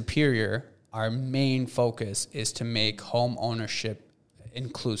think at Superior, our main focus is to make home ownership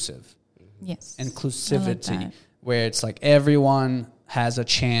inclusive. Yes. Inclusivity, I like that. where it's like everyone has a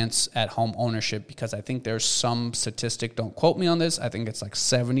chance at home ownership, because I think there's some statistic, don't quote me on this, I think it's like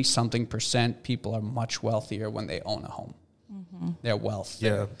 70-something% people are much wealthier when they own a home. Their wealth.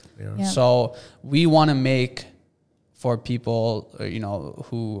 Yeah. Yeah. So we want to make for people,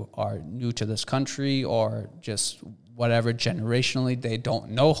 who are new to this country or just whatever generationally, they don't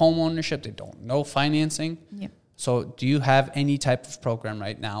know home ownership, they don't know financing. Yep. So do you have any type of program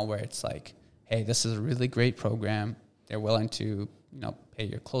right now where it's like, hey, this is a really great program, they're willing to, pay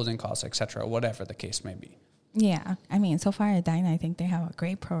your closing costs, et cetera, whatever the case may be? Yeah. I mean, so far at Dyna, I think they have a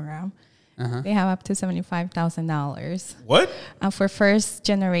great program. They have up to $75,000 What? for first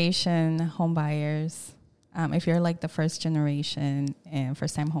generation home buyers. If you're like the first generation and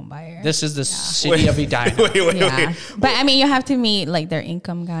first time home buyer. This is the city of Edina. Yeah. But I mean, you have to meet like their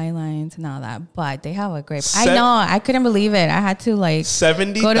income guidelines and all that. But they have a great. I Se- know. I couldn't believe it. I had to like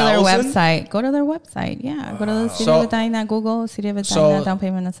 70,000? go to their website. Go to their website. Yeah. Go to the City of Edina. Google City of Edina down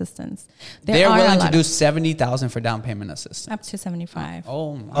payment assistance. They're are a willing to lot do of- $70,000 for down payment assistance. up to 75.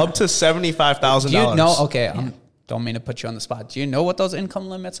 Oh my. Up to $75,000. Do you know? Okay, don't mean to put you on the spot. Do you know what those income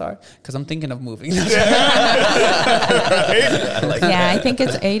limits are? Because I'm thinking of moving. I think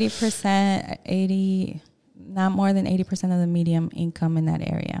it's 80%, not more than 80% of the medium income in that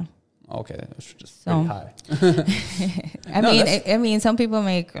area. Okay, that's just So- pretty high. I mean, some people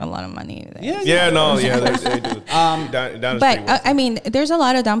make a lot of money there. They do. Down the But street. I mean, there's a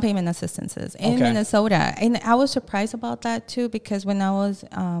lot of down payment assistances in Okay. Minnesota, and I was surprised about that too, because when I was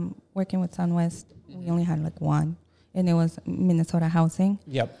working with SunWest, we only had like one, and it was Minnesota Housing.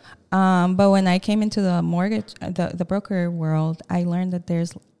 Yep. But when I came into the mortgage, the broker world, I learned that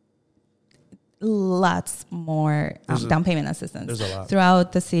there's lots more down payment assistance there's a lot.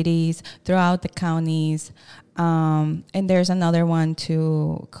 throughout the cities, throughout the counties. And there's another one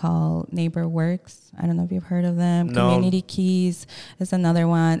too called Neighbor Works. I don't know if you've heard of them. No. Community Keys is another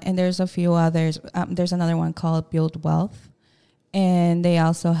one. And there's a few others. There's another one called Build Wealth. And they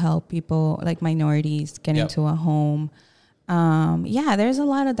also help people like minorities get into a home. There's a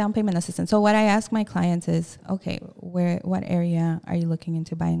lot of down payment assistance. So what I ask my clients is, okay, what area are you looking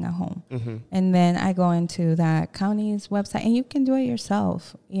into buying a home? Mm-hmm. And then I go into that county's website, and you can do it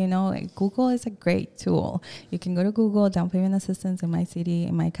yourself. Like Google is a great tool. You can go to Google, down payment assistance in my city,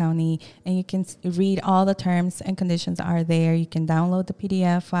 in my county, and you can read all the terms and conditions are there. You can download the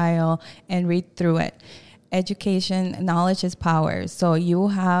PDF file and read through it. Education, knowledge is power. So you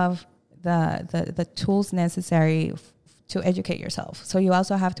have the tools necessary to educate yourself. So you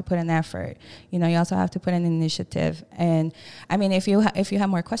also have to put an effort. You also have to put an initiative. And I mean, if you have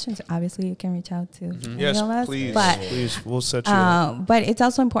more questions, obviously you can reach out to any Yes, of us. please. But Please, we'll set you up. but it's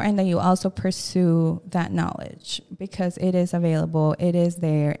also important that you also pursue that knowledge, because it is available. It is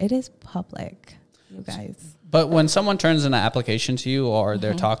there. It is public, you guys. But when someone turns in an application to you, or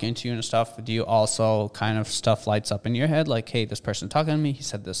they're Mm-hmm. talking to you and stuff, do you also kind of stuff lights up in your head? Like, hey, this person talking to me, he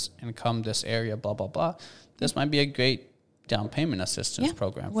said this income, this area, blah, blah, blah. This might be a great down payment assistance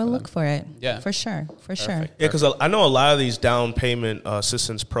program. We'll for look them. for it. Yeah. For sure. Yeah, because I know a lot of these down payment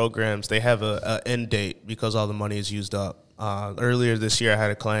assistance programs, they have a end date because all the money is used up. Earlier this year, I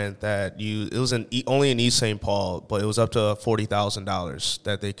had a client that it was only in East St. Paul, but it was up to $40,000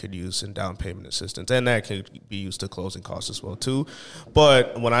 that they could use in down payment assistance, and that could be used to closing costs as well too.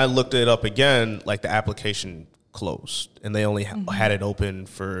 But when I looked it up again, like the application closed, and they only had it open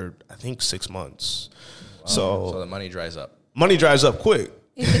for I think 6 months. So the money dries up. Money dries up quick.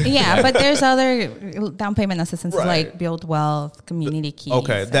 But there's other down payment assistance Right. like Build Wealth, Community Keys.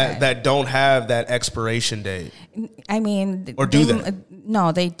 Okay, that don't have that expiration date. I mean, Or do they?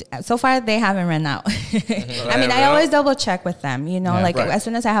 No, so far they haven't run out. I mean, I always double check with them, you know, like as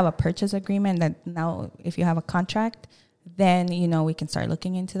soon as I have a purchase agreement that now if you have a contract, then, you know, we can start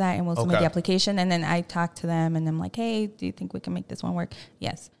looking into that and we'll submit the application. And then I talk to them and I'm like, hey, do you think we can make this one work?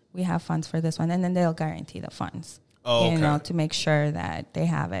 Yes, we have funds for this one. And then they'll guarantee the funds, you know, to make sure that they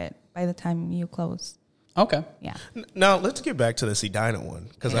have it by the time you close. Okay. Yeah. Now let's get back to the Edina one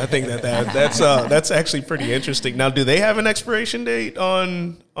because I think that's actually pretty interesting. Now, do they have an expiration date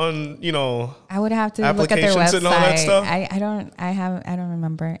on you know? I would have to look at their website. And all that stuff? I don't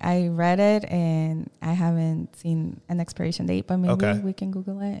remember. I read it and I haven't seen an expiration date, but maybe we can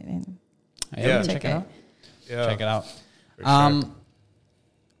Google it and check it out. Yeah. Check it out. Sure.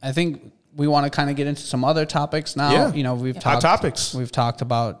 I think we want to kind of get into some other topics now. Yeah. You know, we've Hot topics. We've talked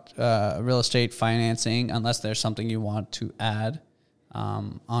about real estate financing. Unless there's something you want to add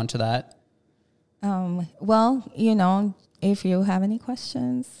onto that. Well, you know, if you have any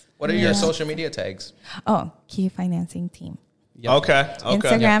questions. What are your social media tags? Oh, Key Financing Team. Yep. Okay.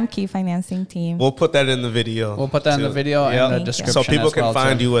 Instagram, Key Financing Team. We'll put that in the video. We'll put that in the video and the description so people as well, can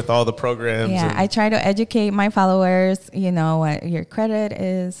find too. you with all the programs. Yeah, I try to educate my followers, you know, what your credit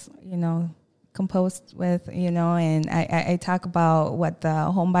is, you know, composed with, you know, and I talk about what the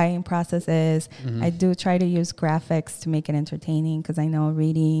home buying process is. I do try to use graphics to make it entertaining because I know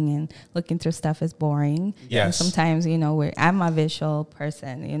reading and looking through stuff is boring. Yes. And sometimes, you know, I'm a visual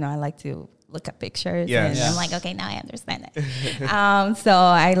person, you know, I like to look at pictures and I'm like, okay, now I understand it. So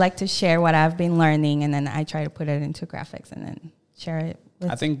I like to share what I've been learning and then I try to put it into graphics and then share it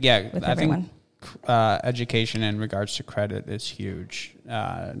with, everyone. Education in regards to credit is huge,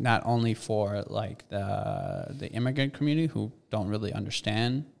 not only for like the immigrant community who don't really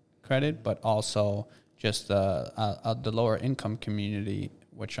understand credit, but also just the lower income community,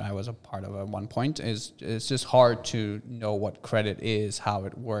 which I was a part of at one point. It's just hard to know what credit is, how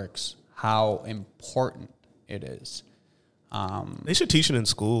it works, how important it is. They should teach it in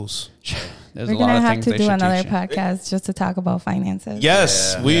schools. There's We're a lot gonna of have things to they do should another teach you. podcast just to talk about finances.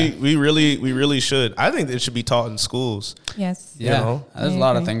 Yes, we really should. I think it should be taught in schools. Yes. Yeah, You know? there's a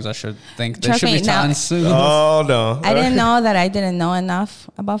lot of things I should think they Trust should be me, taught now- in schools. Oh no, I didn't know that I didn't know enough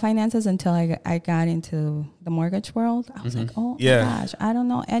about finances until I got into the mortgage world. I was like, oh my gosh, I don't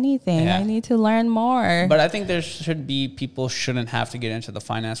know anything. Yeah. I need to learn more. But I think there should be people shouldn't have to get into the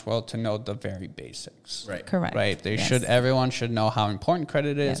finance world to know the very basics. Right. Correct. Right. They Yes. should. Everyone should know how important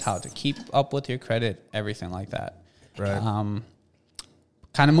credit is, Yes. how to keep up with your credit, everything like that. right?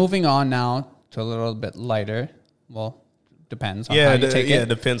 Kind of moving on now to a little bit lighter. Well, depends on how Yeah, you take it it.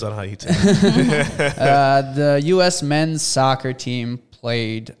 depends on how you take it. The U.S. men's soccer team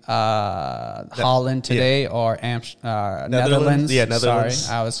played Holland today or Netherlands. Yeah, Netherlands.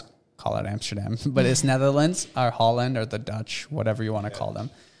 Sorry, I always call it Amsterdam, but it's Netherlands or Holland or the Dutch, whatever you want to call them.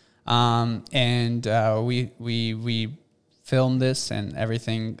 And we filmed this and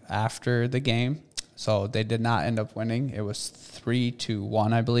everything after the game. So they did not end up winning. It was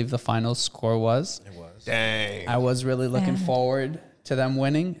 3-1, I believe the final score was. It was. Dang. I was really looking forward to them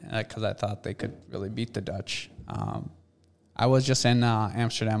winning because I thought they could really beat the Dutch. I was just in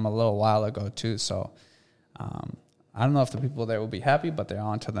Amsterdam a little while ago too, so I don't know if the people there will be happy, but they're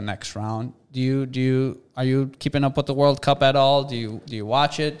on to the next round. Are you keeping up with the World Cup at all? Do you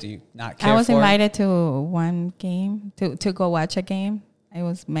watch it? Do you not care? I was for invited to one game to go watch a game. It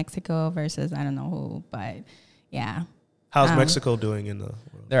was Mexico versus I don't know who, but yeah. How's Mexico doing in the world?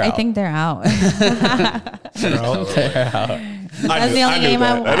 They're I out. think they're out. They're out? That's the only game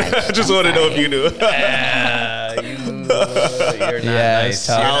I watched. I just want to know if you knew. You're not Yeah, nice. it's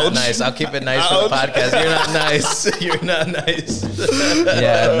You're tough. not nice. I'll keep it nice for the podcast. You're not nice. You're not nice.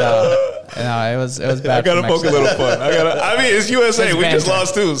 Yeah, no, it was bad. I gotta for poke a Mexico. little fun. I mean, it's USA. It's We just banter.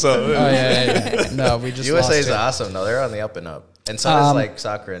 lost too. So Oh yeah. No, we just USA is lost it. awesome though. They're on the up and up, and so is like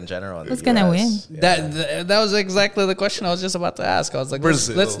soccer in general. in the Who's gonna US. win? That was exactly the question I was just about to ask. I was like,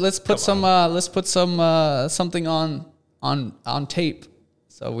 Brazil. let's put some something on tape,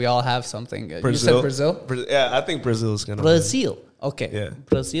 so we all have something. You said Brazil. Yeah, I think Brazil's gonna Brazil. Okay. Yeah.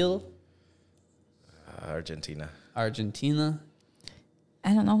 Brazil, Argentina. Argentina.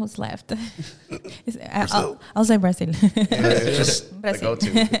 I don't know who's left. I'll say Brazil. It's just the Brazil.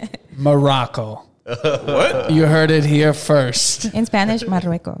 go-to. Morocco. What? You heard it here first. In Spanish,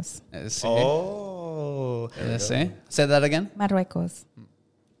 Marruecos. See? Oh, See? Say that again. Marruecos.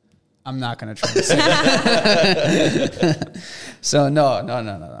 I'm not gonna try to say that. So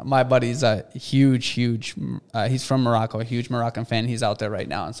no. My buddy's a huge. He's from Morocco, a huge Moroccan fan. He's out there right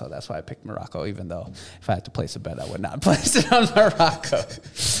now, and so that's why I picked Morocco. Even though if I had to place a bet, I would not place it on Morocco.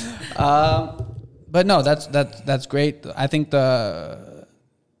 But no, that's great. I think the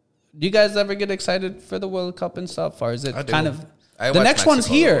do you guys ever get excited for the World Cup and stuff, or is it I do. kind of I the watch next one's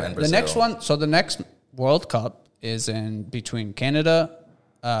Mexico here? and The next Brazil. one, so the next World Cup is in between Canada,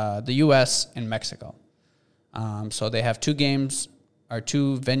 the U.S. and Mexico. So they have two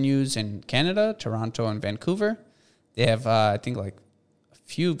venues in Canada, Toronto and Vancouver. They have I think like a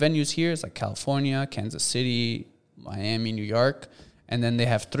few venues here. It's like California, Kansas City, Miami, New York, and then they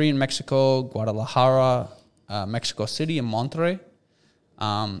have 3 in Mexico: Guadalajara, Mexico City, and Monterrey.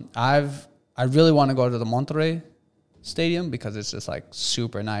 I really want to go to the Monterrey Stadium because it's just like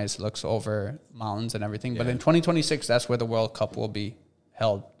super nice, looks over mountains and everything. But in 2026, that's where the World Cup will be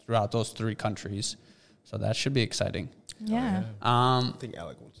held throughout those 3 countries. So that should be exciting. Yeah. I think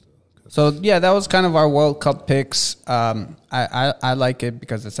Alec wants to. So yeah, that was kind of our World Cup picks. I like it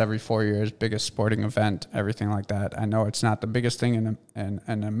because it's every 4 years, biggest sporting event, everything like that. I know it's not the biggest thing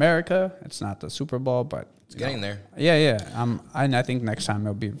in America. It's not the Super Bowl, but It's getting there. yeah. And I think next time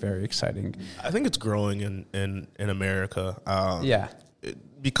it'll be very exciting. I think it's growing in America. Yeah.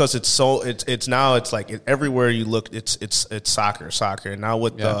 Because it's like everywhere you look, it's soccer, and now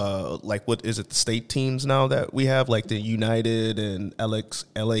with the what is it, the state teams now that we have, like the United and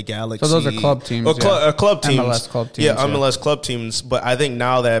LA Galaxy. So those are club teams, club teams, MLS club teams, yeah, MLS club teams. But I think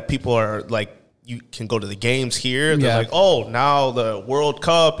now that people are like, you can go to the games here. They're like, oh, now the World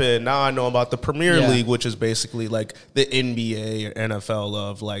Cup, and now I know about the Premier League, which is basically like the NBA or NFL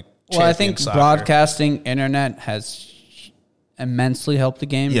of like. Well, I think soccer. broadcasting, internet has immensely helped the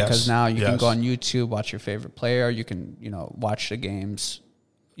game because now you can Yes. go on YouTube, watch your favorite player. You can, watch the games,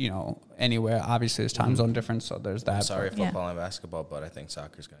 anywhere. Obviously, there's time zone difference, so there's that. Sorry, Yeah. football and basketball, but I think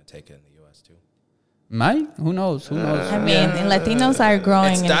soccer's going to take it in the U.S. too. Might? Who knows? I mean, Latinos are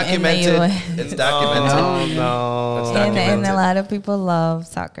growing It's in the documented. U.S. It's documented. No. It's And documented. a lot of people love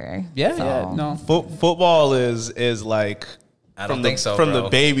soccer. Yeah, So- yeah, no. Football is like I don't from think the, so, from bro. the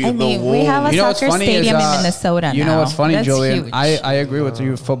baby I of the mean, womb. we have a You know what's soccer funny stadium is, in Minnesota you now. know what's funny, That's Julian? huge. I agree with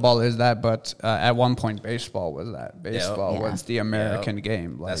you. Football is that, but at one point, baseball was that. Baseball Yeah. was the American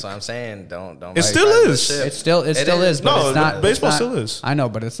game. Like, That's what I'm saying. Don't. It still bypass the is. ship. it still is, but No, it's not. baseball it's not- still is. I know,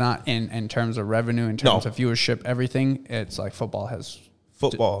 but it's not in terms of revenue, in terms No. of viewership, everything. It's like football has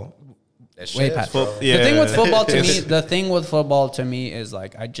Football. It way shit, past. bro. Yeah. The thing with football to me, It's- the thing with football to me is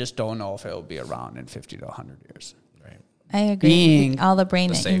like I just don't know if it will be around in 50 to 100 years. I agree. being All the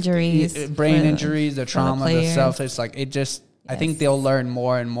brain safety. injuries. Brain for- injuries, the for trauma, the players. stuff. It's like it just. I think Yes. they'll learn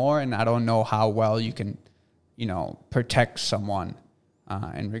more and more, and I don't know how well you can, protect someone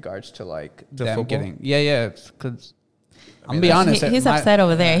in regards to like The them football? getting. Yeah, because I'm gonna be honest. He's my- upset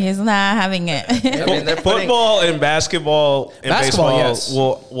over there. He's not having it. I mean, they're putting, Football and basketball and Basketball,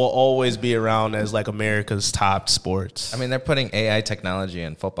 baseball yes. will always be around as like America's top sports. I mean, they're putting AI technology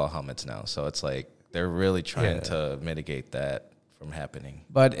in football helmets now, so it's like they're really trying to mitigate that from happening.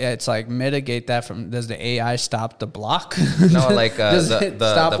 But it's like mitigate that from. Does the AI stop the block? No, like Does the it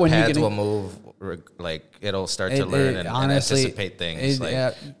stop when you're pads getting- will move. Like it'll start to learn and anticipate things.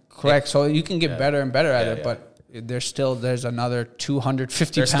 Correct. So you can get better and better at Yeah, it, yeah. but there's another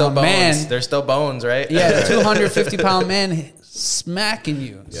 250 There's still pound bones. man. There's still bones, right? Yeah, the 250 pound man smacking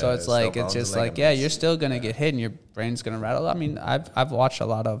you. So Yeah, it's there's like still it's bones just and like you're still gonna get hit and your brain's gonna rattle. I mean, I've watched a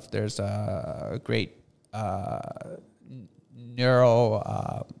lot of. There's a great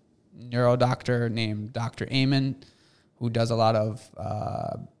neuro doctor named Dr. Amen who does a lot of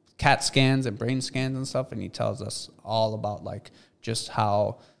CAT scans and brain scans and stuff, and he tells us all about like just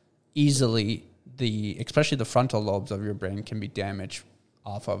how easily especially the frontal lobes of your brain can be damaged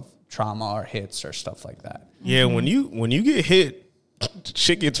off of trauma or hits or stuff like that. Yeah, when you get hit,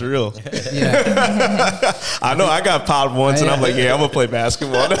 shit gets real. Yeah. I know I got popped once, and I'm like, yeah, I'm gonna play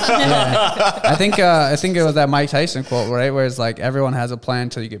basketball. I think it was that Mike Tyson quote, right? Where it's like everyone has a plan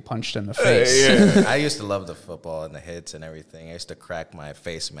until you get punched in the face. Yeah. I used to love the football and the hits and everything. I used to crack my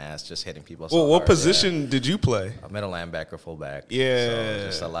face mask just hitting people. So Well, what hard, position did you play? Yeah. A middle linebacker, fullback. Yeah. So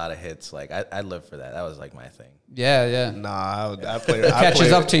just a lot of hits. Like I lived for that. That was like my thing. Yeah. Nah, I played.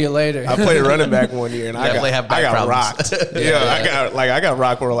 Catches up to you later. I played running back one year, and I definitely got, have back I got problems. rocked. I got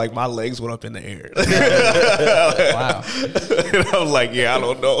rocked where like my legs went up in the air. Wow. And I was like, yeah, I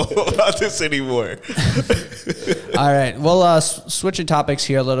don't know about this anymore. All right. Well, switching topics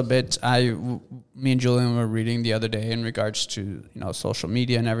here a little bit. Me and Julian were reading the other day in regards to social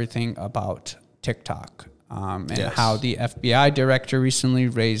media and everything about TikTok, and Yes. how the FBI director recently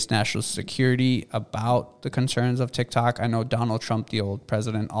raised national security about the concerns of TikTok. I know Donald Trump, the old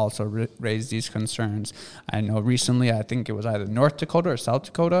president, also raised these concerns. I know recently, I think it was either North Dakota or South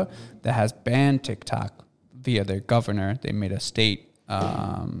Dakota that has banned TikTok via their governor. They made a state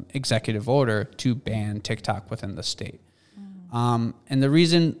executive order to ban TikTok within the state. And the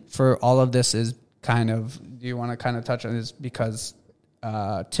reason for all of this is do you want to kind of touch on this? Because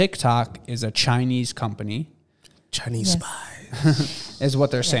TikTok is a Chinese company. Chinese spies. Is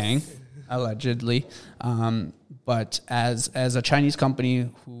what they're saying, allegedly. But as a Chinese company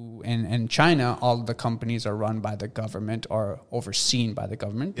who in China, all of the companies are run by the government or overseen by the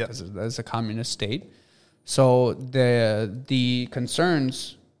government because it's a communist state. So the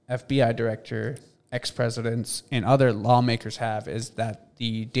concerns FBI director, ex-presidents, and other lawmakers have is that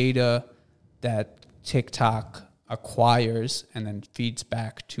the data that TikTok acquires and then feeds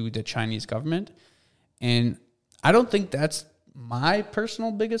back to the Chinese government. And I don't think that's my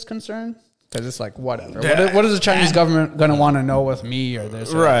personal biggest concern, because it's like, whatever. What is the Chinese government going to want to know with me or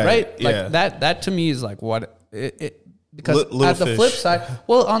this? Right. Like that to me is like what because at the flip side,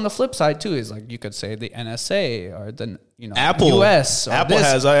 on the flip side too, is like you could say the NSA or the Apple, US. Or Apple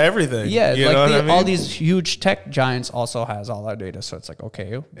has everything. Yeah, you like know what I mean? all these huge tech giants also has all our data. So it's like,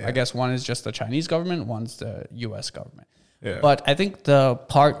 okay, I guess one is just the Chinese government, one's the US government. Yeah. But I think the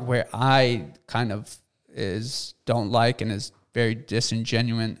part where I kind of don't like and is very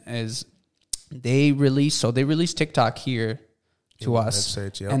disingenuous is they release TikTok here to us,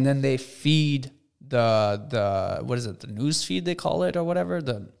 States, and then they feed the what is it, the news feed they call it or whatever,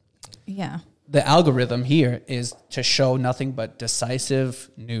 the algorithm here is to show nothing but decisive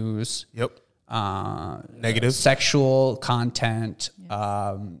news, negative sexual content,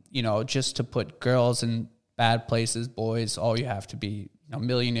 just to put girls in bad places, boys, you have to be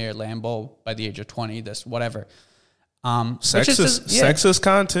millionaire, Lambo by the age of 20, this whatever. Sexist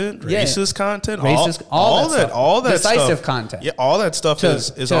content, racist content, all that decisive stuff. Content. Yeah, all that stuff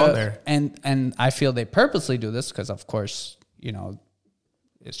is on there. And I feel they purposely do this because, of course,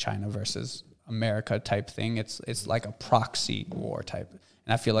 it's China versus America type thing. It's like a proxy war type.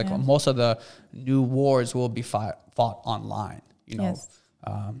 And I feel like most of the new wars will be fought online. Yes.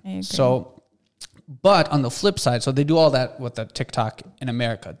 But on the flip side, so they do all that with the TikTok in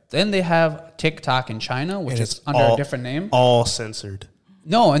America. Then they have TikTok in China, which is under a different name. All censored.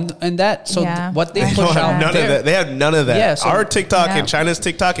 No, and that, so what they push out none of that. They have none of that. Yeah, so our TikTok and China's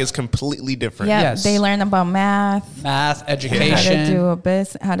TikTok is completely different. Yeah, yes. They learn about math, education,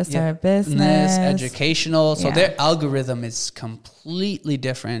 how to start a business, educational. So their algorithm is completely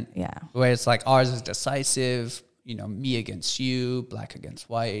different. Yeah. Where it's like ours is decisive, me against you, black against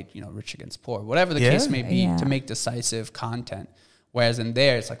white, rich against poor, whatever the case may be, to make decisive content. Whereas in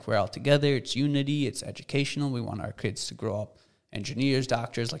there, it's like we're all together. It's unity. It's educational. We want our kids to grow up engineers,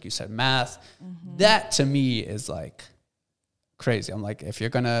 doctors, like you said, math. Mm-hmm. That to me is like crazy. I'm like, if you're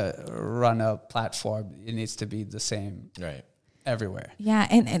going to run a platform, it needs to be the same everywhere. Yeah.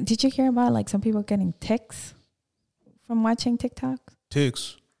 And did you hear about like some people getting tics from watching TikTok?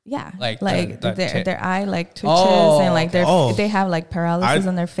 Tics? Yeah, like their eye like twitches and like they have like paralysis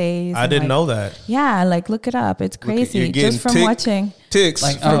on their face. I didn't know that. Yeah, like look it up. It's crazy just from watching ticks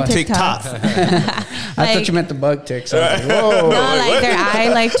from TikTok. I thought you meant the bug ticks. I was like, whoa. No, like their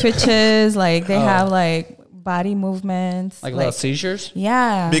eye like twitches. Like they have like body movements, like little seizures.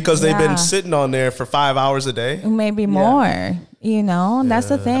 Yeah, because they've been sitting on there for 5 hours a day, maybe more. That's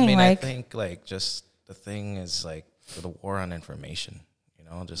the thing. I mean, like, I think like just the thing is like for the war on information.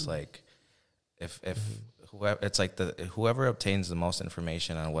 Just like if whoever, it's like whoever obtains the most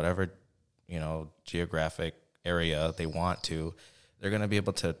information on whatever geographic area they want to, they're going to be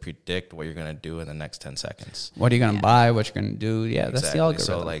able to predict what you're going to do in the next 10 seconds. What are you going to buy? What you're going to do? Yeah, exactly. That's the algorithm.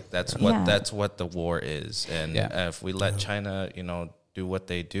 So like that's what the war is. And if we let China, do what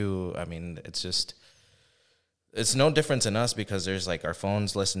they do, I mean, it's no difference in us because there's like our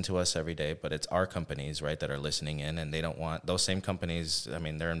phones listen to us every day, but it's our companies, right, that are listening in, and they don't want those same companies. I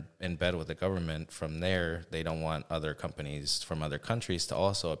mean, they're in bed with the government from there. They don't want other companies from other countries to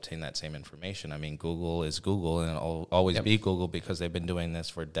also obtain that same information. I mean, Google is Google and it'll always be Google because they've been doing this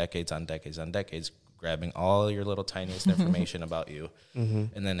for decades on decades on decades, grabbing all your little tiniest information about you.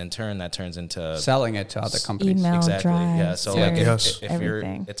 Mm-hmm. And then in turn, that turns into selling it to other companies. Email, drives, yeah. So like if you're,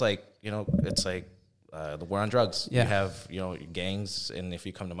 everything. it's like, it's like, the war on drugs. You have, gangs, and if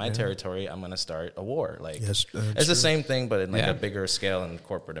you come to my territory, I'm going to start a war. Like, it's the same thing, but in like a bigger scale and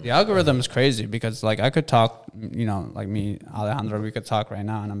corporate. The algorithm is crazy because, like, I could talk, like me, Alejandro, we could talk right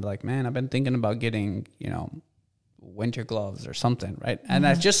now, and I'm like, man, I've been thinking about getting, winter gloves or something, right? And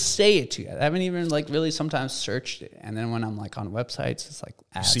I just say it to you. I haven't even like really sometimes searched it. And then when I'm like on websites, it's like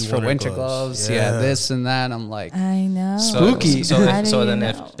ads for winter gloves. Yeah, this and that. I'm like, I know. Spooky. So then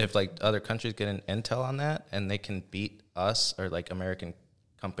if like other countries get an intel on that and they can beat us or like American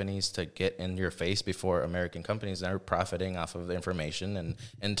companies to get in your face before American companies that are profiting off of the information, and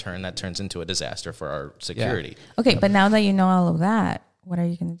in turn that turns into a disaster for our security. Okay, but now that you know all of that, what are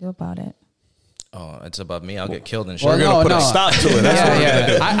you going to do about it? Oh, it's above me. I'll get killed and Well, shot. We're gonna put a stop to it. That's what we're gonna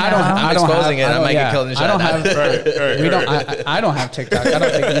do. I don't exposing have, it. I might get killed and I don't shot. have. I don't have TikTok. I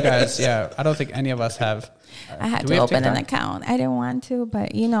don't think you guys. Yeah, I don't think any of us have. I had Do to we have open an TikTok? account. I didn't want to,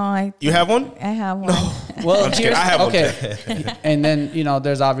 but You have one? I have one. Well, I'm just kidding. I have one. And then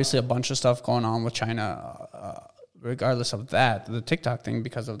there's obviously a bunch of stuff going on with China. Regardless of that, the TikTok thing,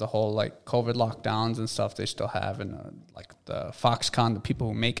 because of the whole like COVID lockdowns and stuff, they still have, and like the Foxconn, the people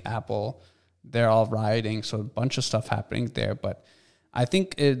who make Apple, they're all rioting. So a bunch of stuff happening there. But I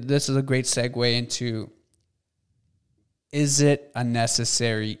think this is a great segue into: is it a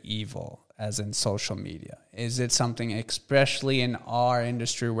necessary evil, as in social media? Is it something, especially in our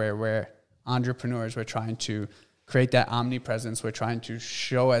industry where we're entrepreneurs, we're trying to create that omnipresence, we're trying to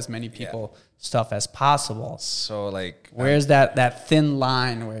show as many people stuff as possible. So like, Where's that thin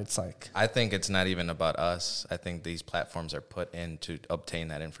line where it's like, I think it's not even about us. I think these platforms are put in to obtain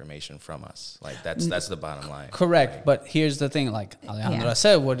that information from us. Like that's the bottom line. correct. But here's the thing, like Alejandra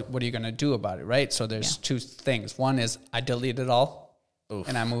said, what are you going to do about it, right? So there's two things. One is I delete it all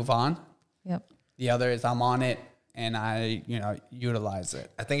and I move on. Yep. The other is I'm on it and I, utilize it.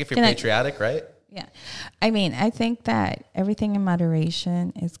 I think if you're patriotic, right? Yeah. I mean, I think that everything in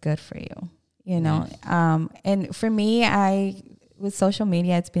moderation is good for you, and for me, with social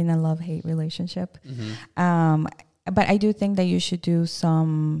media, it's been a love-hate relationship. But I do think that you should you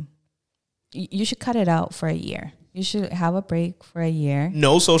should cut it out for a year. You should have a break for a year.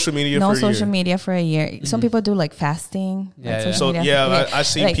 No social media for a year. Some people do like fasting. I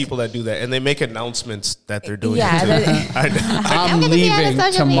see people that do that, and they make announcements that they're doing it. I'm leaving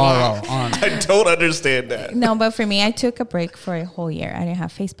tomorrow on. I don't understand that. No, but for me, I took a break for a whole year. I didn't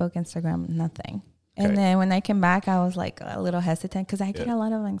have Facebook, Instagram, nothing. And then when I came back, I was like a little hesitant because I get a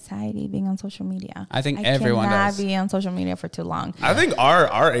lot of anxiety being on social media. I think everyone does. Be on social media for too long. I think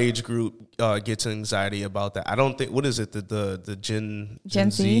our age group gets anxiety about that. I don't think, what is it, the Gen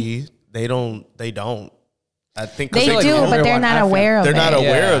Z? They don't. I think they do, but they're not aware of it. They're not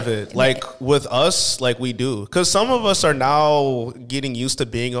aware of it. Like with us, like we do. Because some of us are now getting used to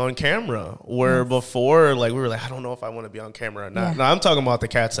being on camera. Where before, like we were like, I don't know if I want to be on camera or not. Yeah. Now I'm talking about the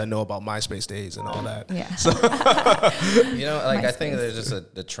cats that know about MySpace days and all that. Yeah. I think there's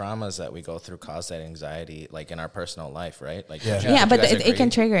just the traumas that we go through cause that anxiety, like in our personal life, right? Like, yeah, but it can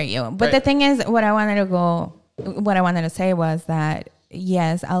trigger you. But the thing is, what I wanted to say was that,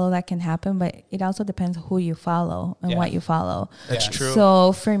 yes, all of that can happen, but it also depends who you follow and what you follow. That's true.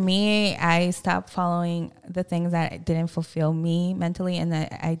 So for me, I stopped following the things that didn't fulfill me mentally and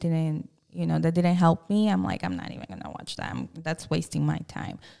that I didn't, that didn't help me. I'm like, I'm not even going to watch that. That's wasting my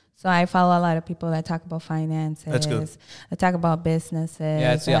time. So I follow a lot of people that talk about finances. That's good. That talk about businesses.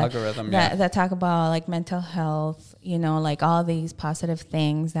 Yeah, it's the algorithm. That talk about like mental health, like all these positive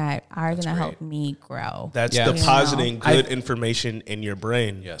things that are going to help me grow. That's depositing good information in your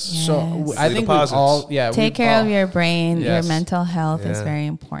brain. Yes. So I think we've all, take care of your brain. Your mental health is very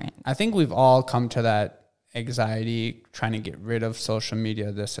important. I think we've all come to that anxiety, trying to get rid of social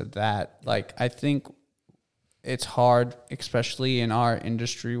media, this or that. Like, I think it's hard, especially in our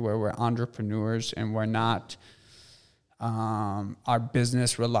industry where we're entrepreneurs and we're not, our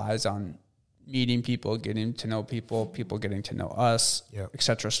business relies on meeting people, getting to know people getting to know us, et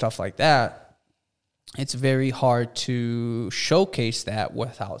cetera, stuff like that. It's very hard to showcase that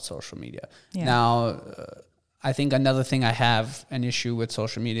without social media. Yeah. Now, I think another thing I have an issue with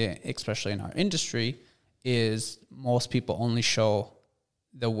social media, especially in our industry, is most people only show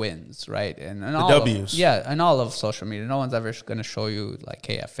the wins, right? And the W's. And all of social media. No one's ever going to show you like,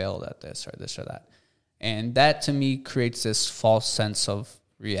 hey, I failed at this or that. And that to me creates this false sense of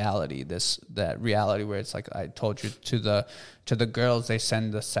reality, that reality where it's like I told you, to the girls they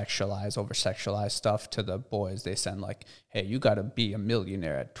send the over sexualized stuff, to the boys they send like, hey, you got to be a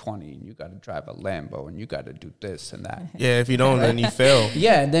millionaire at 20 and you got to drive a Lambo and you got to do this and that. Yeah, if you don't, then you fail.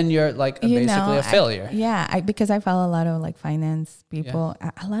 Yeah, and then you're like basically a failure. Because I follow a lot of like finance people.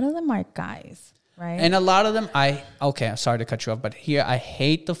 A lot of them are guys, right? And a lot of them, I'm sorry to cut you off, but here I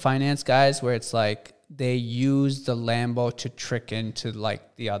hate the finance guys where it's like they use the Lambo to trick into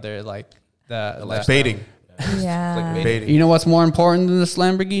like the other, like the baiting. Yeah. You know what's more important than this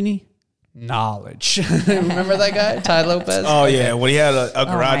Lamborghini? Knowledge. Remember that guy, Ty Lopez? Oh yeah, when he had a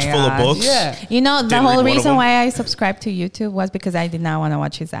garage full of books. Yeah. The whole reason why I subscribed to YouTube was because I did not want to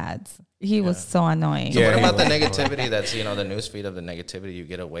watch his ads. He was so annoying. So what about the negativity that's, the newsfeed of the negativity you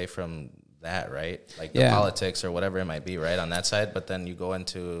get away from that, right? Like the politics or whatever it might be, right, on that side. But then you go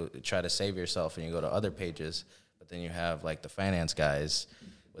into try to save yourself and you go to other pages, but then you have like the finance guys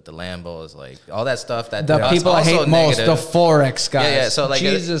with the Lambos, like all that stuff. That the people I hate most, the Forex guys. Yeah. So like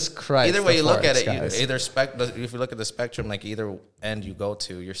Jesus Christ. Either way you look at it, guys. if you look at the spectrum, like either end you go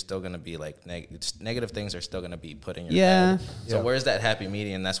to, you're still gonna be like negative things are still gonna be put in your head. So where's that happy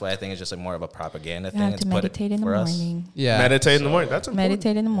medium? That's why I think it's just like more of a propaganda thing. You have to meditate in the morning. Meditate in the morning. That's important.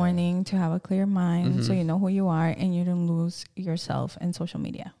 Meditate in the morning to have a clear mind, so you know who you are and you don't lose yourself in social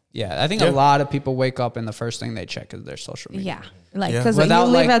media. Yeah, I think a lot of people wake up and the first thing they check is their social media. Yeah, like because you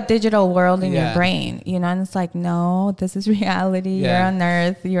live a digital world in your brain, you know, and it's like, no, this is reality. You're on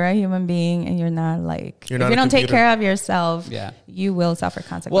Earth. You're a human being, and you're not like if you don't take care of yourself, you will suffer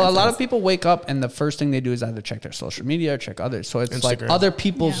consequences. Well, a lot of people wake up and the first thing they do is either check their social media or check others. So it's like other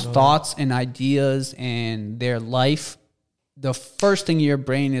people's thoughts and ideas and their life. The first thing your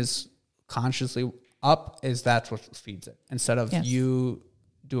brain is consciously up is that's what feeds it, instead of you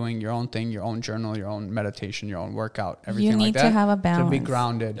doing your own thing, your own journal, your own meditation, your own workout, everything like that. You need to have a balance. To be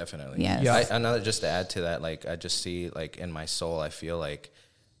grounded. Definitely. Yes. Another, just to add to that, like I just see like in my soul, I feel like,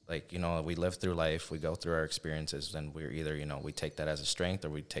 you know, we live through life, we go through our experiences, and we're either, you know, we take that as a strength or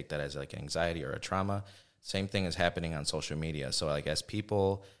we take that as like anxiety or a trauma. Same thing is happening on social media. So like as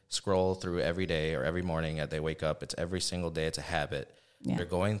people scroll through every day or every morning as they wake up, it's every single day, it's a habit. They're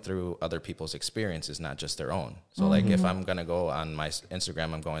going through other people's experiences, not just their own. So like if I'm going to go on my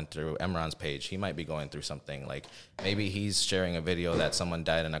Instagram, I'm going through Emron's page. He might be going through something like maybe he's sharing a video that someone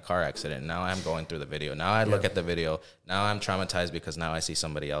died in a car accident. Now I'm going through the video. Now I look at the video. Now I'm traumatized because now I see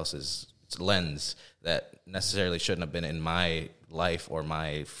somebody else's lens that necessarily shouldn't have been in my life or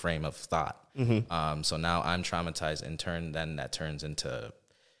my frame of thought. So now I'm traumatized in turn. Then that turns into,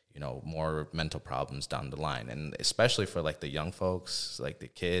 you know, more mental problems down the line. And especially for like the young folks, like the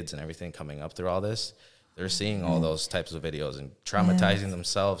kids and everything coming up through all this, they're seeing all those types of videos and traumatizing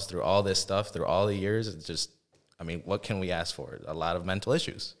themselves through all this stuff, through all the years. It's just, I mean, what can we ask for? A lot of mental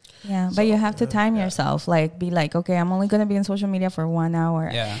issues. Yeah, but you have to time yourself. Like, be like, okay, I'm only going to be on social media for 1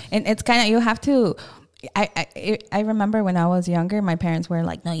 hour. Yeah. And it's kind of, you have to, I remember when I was younger, my parents were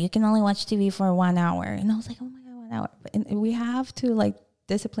like, no, you can only watch TV for 1 hour. And I was like, oh my God, 1 hour. And we have to like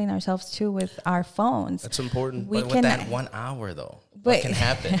discipline ourselves too with our phones. That's important. But with that 1 hour though, what can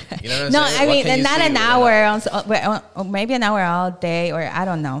happen? You know what I'm saying? No, I mean, not an hour, or maybe an hour all day, or I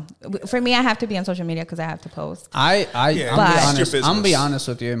don't know. For me, I have to be on social media because I have to post. I'm gonna be honest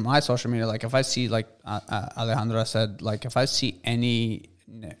with you. In my social media, like if I see, like Alejandra said, like if I see any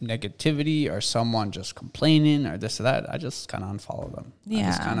negativity or someone just complaining or this or that, I just kind of unfollow them. Yeah. I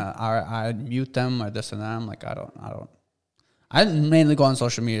just kind of I mute them or this and that. I'm like, I mainly go on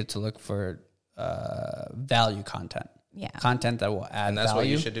social media to look for value content. Yeah. Content that will add and that's value. what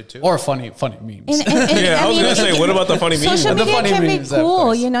you should do too. Or funny memes. I was going to say, what about the funny memes? Social media can be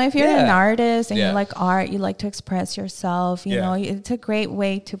cool. You know, if you're an artist and you like art, you like to express yourself, you know, it's a great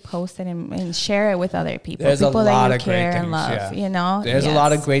way to post it and share it with other people. There's people a lot that you of care great and things, love, you know. There's a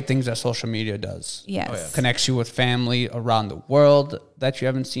lot of great things that social media does. Yes. Connects you with family around the world that you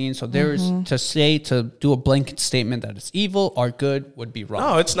haven't seen. So there's to do a blanket statement that it's evil or good would be wrong.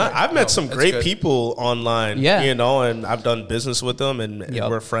 No, it's not. I've met some great people online, you know, and I've done business with them and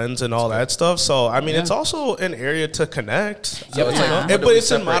we're friends and all that stuff. So, I mean, it's also an area to connect. So it's like, but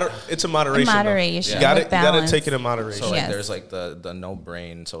it's in moderation. Moderation. You gotta take it in moderation. So like there's like the no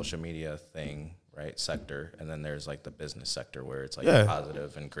brain social media thing, right? Sector. And then there's like the business sector where it's like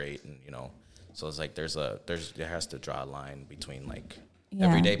positive and great. And, you know, so it's like there has to draw a line between like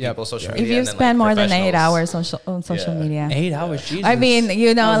everyday people, social media. If you and then, spend like, more than 8 hours on social media, 8 hours, Jesus. I mean,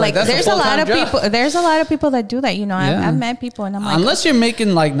 you know, like there's a lot of people. There's a lot of people that do that. You know, I've met people, and I'm like, unless you're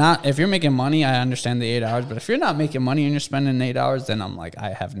making if you're making money, I understand the 8 hours. But if you're not making money and you're spending 8 hours, then I'm like, I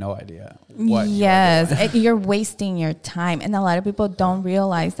have no idea what. Yes, you're wasting your time, and a lot of people don't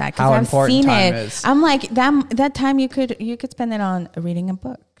realize that because I've important seen time it. is. I'm like that time you could spend it on reading a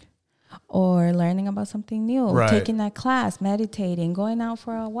book. Or learning about something new, taking a class, meditating, going out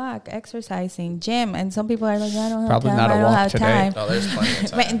for a walk, exercising, gym. And some people are like, I don't have time. I don't have time. No, there's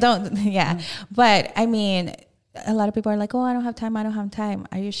plenty of time. But I mean, a lot of people are like, oh, I don't have time. I don't have time.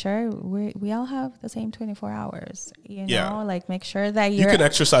 Are you sure? We all have the same 24 hours. You know, like make sure that you can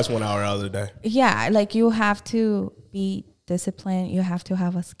exercise 1 hour out of the day. Yeah, like you have to be discipline. You have to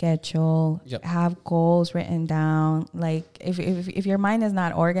have a schedule, have goals written down. Like if your mind is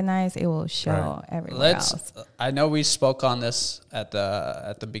not organized, it will show everywhere else. I know we spoke on this at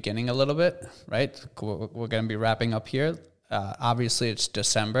the beginning a little bit, right? We're going to be wrapping up here. Obviously, it's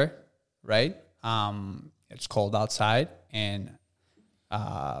December, right? It's cold outside, and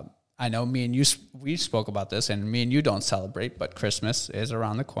I I know me and you, we spoke about this, and me and you don't celebrate, but Christmas is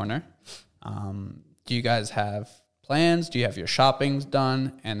around the corner. Do you guys have plans? Do you have your shoppings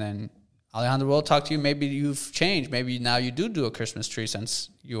done? And then Alejandro will talk to you. Maybe you've changed. Maybe now you do a Christmas tree since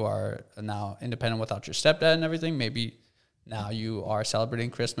you are now independent without your stepdad and everything. Maybe now you are celebrating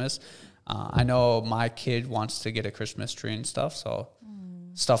Christmas. I know my kid wants to get a Christmas tree and stuff, so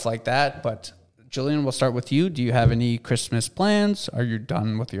stuff like that. But Julian, we'll start with you. Do you have any Christmas plans? Are you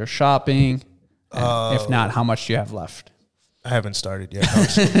done with your shopping? And if not, how much do you have left? I haven't started yet.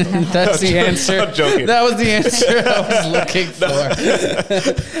 That's the answer. I'm joking. That was the answer I was looking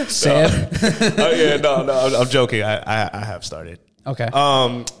for. Sam? I'm joking. I have started. Okay.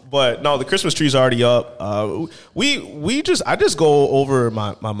 But no, the Christmas tree's already up. I just go over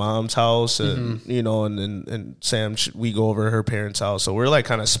my mom's house, and and Sam, we go over her parents' house. So we're like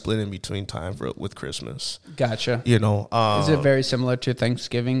kind of split in between time with Christmas. Gotcha. Is Is it very similar to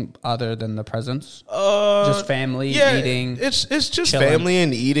Thanksgiving, other than the presents? Just family eating. It's just chilling. family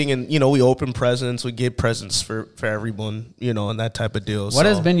and eating, and we open presents, we get presents for everyone, and that type of deal. What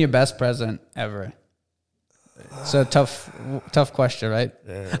has been your best present ever? It's a tough question, right?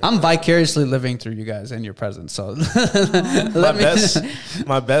 Yeah. I'm vicariously living through you guys and your presents. So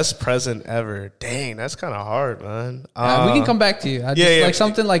my best present ever. Dang, that's kind of hard, man. We can come back to you. Like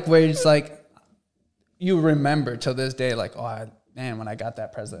something like where it's like you remember till this day, like, when I got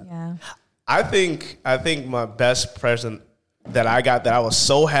that present. Yeah. I think my best present that I got that I was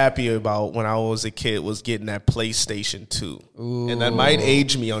so happy about when I was a kid was getting that PlayStation 2. Ooh. And that might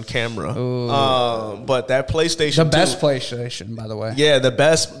age me on camera. But that PlayStation 2. The best PlayStation, by the way. Yeah, the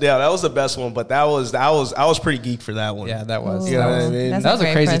best. Yeah, that was the best one. But I was pretty geek for that one. Yeah, that was. You know what I mean? That was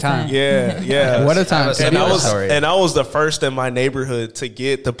a crazy time. Yeah. What a time. And I was the first in my neighborhood to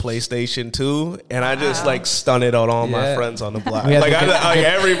get the PlayStation 2. And I just stunted out all my friends on the block.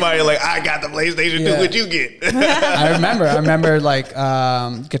 Everybody I got the PlayStation 2. What'd you get? I remember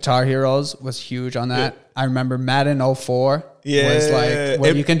Guitar Heroes was huge on that. I remember Madden 04 was like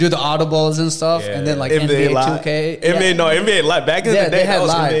where you can do the audibles and stuff, and then like NBA 2K. NBA Live. Back in the day, they had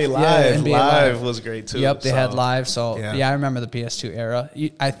live. NBA Live. NBA Live was great too. Yep, they had live. So I remember the PS2 era.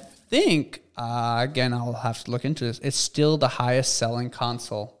 I think again, I'll have to look into this. It's still the highest selling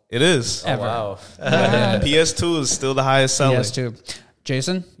console. It is. Ever. Oh, wow. PS2 is still the highest selling. PS2.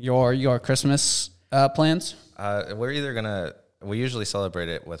 Jason, your Christmas plans? We're either we usually celebrate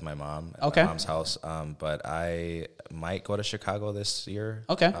it with my mom at my mom's house, but I might go to Chicago this year.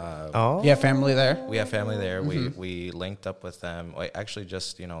 Okay. You have family there? We have family there. Mm-hmm. We linked up with them. I actually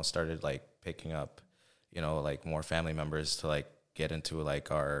just, started like picking up, like more family members to like get into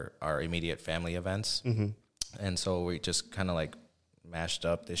like our immediate family events. Mm-hmm. And so we just kind of like mashed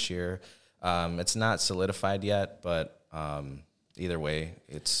up this year. It's not solidified yet, but either way,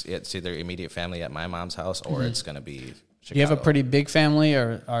 it's either immediate family at my mom's house or it's going to be Chicago. Do you have a pretty big family,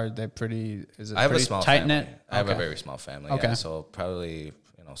 or are they pretty? Is it I have pretty a small tight knit? I have a very small family. Okay, so probably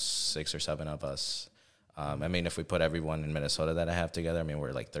 6 or 7 of us. I mean, if we put everyone in Minnesota that I have together, I mean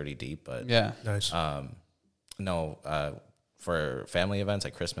we're like 30 deep. But yeah, nice. For family events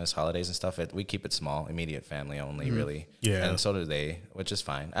like Christmas, holidays, and stuff, we keep it small, immediate family only, really. Yeah, and so do they, which is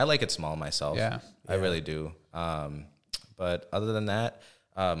fine. I like it small myself. Yeah, I really do. But other than that,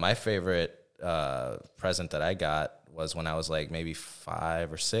 my favorite present that I got was when I was like maybe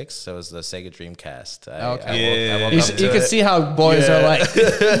 5 or 6. So it was the Sega Dreamcast. You can see how boys are like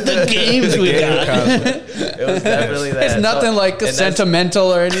the games we got. It was definitely that. It's nothing like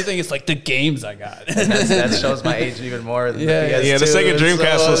sentimental or anything. It's like the games I got. That shows my age even more. Than the Sega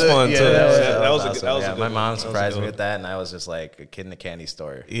Dreamcast was fun too. That was awesome. My mom surprised me with that, and I was just like a kid in a candy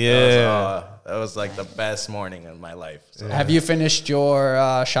store. Yeah, that was like the best morning of my life. So. Have you finished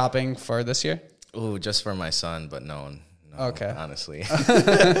your shopping for this year? Ooh, just for my son, but no, okay. Honestly.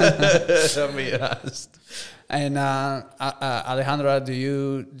 I'll be honest. And Alejandra,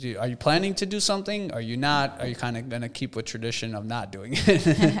 are you planning to do something? Are you not? Are you kind of going to keep with tradition of not doing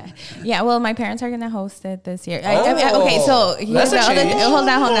it? Yeah, well, my parents are going to host it this year. Okay, so here's hold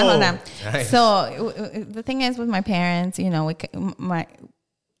on. Nice. So the thing is with my parents,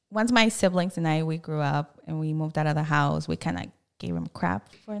 once my siblings and I, we grew up and we moved out of the house, we kind of gave them crap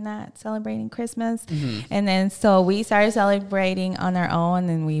for not celebrating Christmas. Mm-hmm. And then so we started celebrating on our own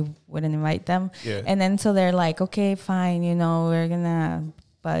and we wouldn't invite them. Yeah. And then so they're like, okay, fine, we're going to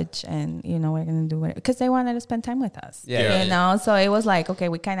budge and, we're going to do it. Because they wanted to spend time with us. Yeah. So it was like, okay,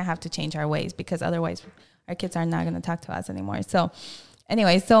 we kind of have to change our ways because otherwise our kids are not going to talk to us anymore. So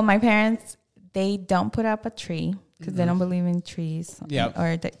anyway, so my parents, they don't put up a tree. because they don't believe in trees. Yep.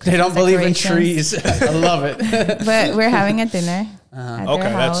 Or They don't believe in decorations. trees. I love it. But we're having a dinner at Okay,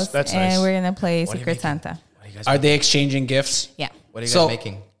 their house, that's and nice. we're gonna play What are you Secret making? Santa. What are you guys? Are they exchanging gifts? Yeah. What are you guys So-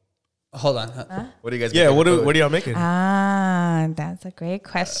 making? Hold on. What are you guys? Yeah, making what for are, food? what are y'all making? Ah, that's a great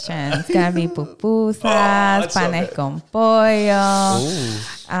question. It's gonna be pupusas, that's so panes good. con pollo,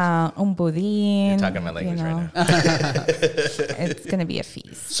 un budín. You're talking my language right now. It's gonna be a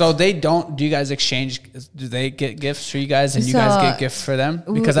feast. So they don't. Do you guys exchange? Do they get gifts for you guys, and you guys So- get gifts for them?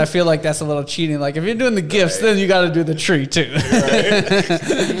 Because I feel like that's a little cheating. Like if you're doing the gifts, then you got to do the tree too.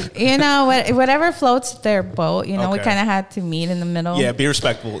 You know, whatever floats their boat. You know, we Okay. kind of had to meet in the middle. Yeah, be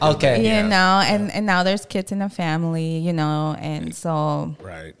respectful. Okay. You know, and now there's kids in the family. You know, and so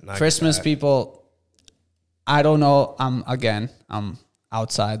Right. Not Christmas that. people. I don't know. I'm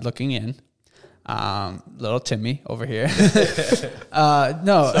outside looking in. Little Timmy over here.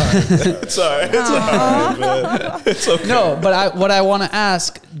 No. Sorry. It's all right, man. It's okay. No, but what I want to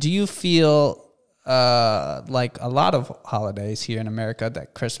ask, do you feel like a lot of holidays here in America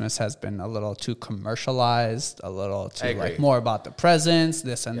that Christmas has been a little too commercialized, a little too agree. like more about the presents,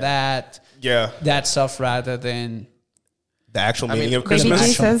 this and that stuff rather than The actual I meaning mean, of baby Christmas.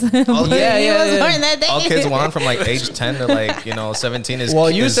 Jesus. Yeah, He yeah, was yeah. born that day. All kids want from like age 10 to like 17 is well,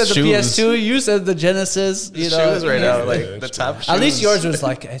 you is said the shoes. PS2, you said the Genesis, you know. Shoes right now, Yeah, like it's the top. At least shoes. yours was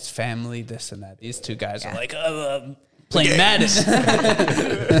like it's family, this and that. These two guys are like playing Madden.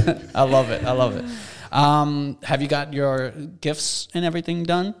 I love it. I love it. Have you got your gifts and everything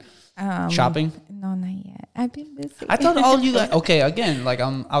done? Shopping? No, not yet. I've been busy. I thought all you guys, okay, again, like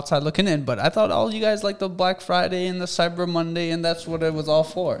I'm outside looking in, but I thought all you guys like the Black Friday and the Cyber Monday, and that's what it was all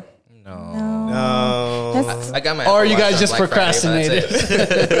for. No. That's, I got my. Or Apple you Watch guys on just Black Friday, but procrastinated.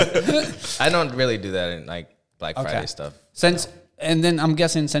 that's it. I don't really do that in like Black Friday Okay. stuff. And then I'm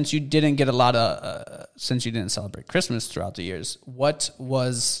guessing since you didn't get a lot of, since you didn't celebrate Christmas throughout the years, what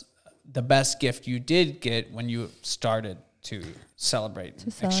was the best gift you did get when you started to celebrate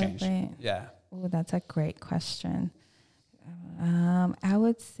exchange? celebrate. Yeah. oh, that's a great question. I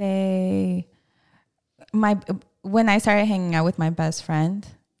would say when I started hanging out with my best friend,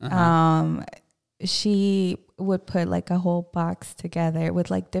 she would put like a whole box together with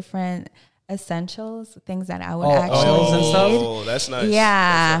like different essentials, things that I would actually oils and need. stuff? Oh, that's nice.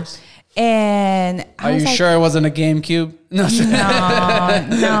 Yeah. That's nice. And I Are was you like, sure it wasn't a GameCube? No.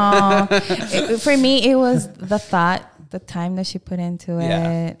 No. For me, it was the thought, the time that she put into it,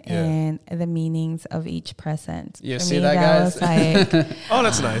 Yeah. and the meanings of each present. You For see me, that, guys? was like, Oh,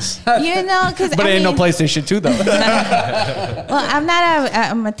 that's nice. you know, because But it ain't no PlayStation 2 though. Well, I'm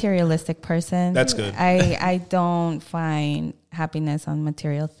not a materialistic person. That's good. I don't find happiness on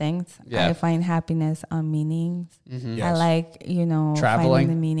material things. Yeah. I find happiness on meanings. I Yes. like, Traveling. finding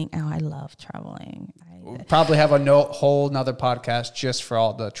the meaning. Oh, I love traveling. Probably have a whole nother podcast just for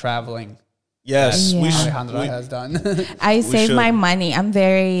all the traveling Yes. Yeah. We should. Alejandra has done. I save should. my money. I'm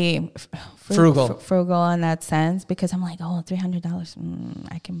very Frugal. frugal in that sense because I'm like, oh, $300.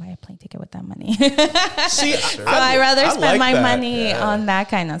 I can buy a plane ticket with that money. See, So I'd rather spend like my that. money on that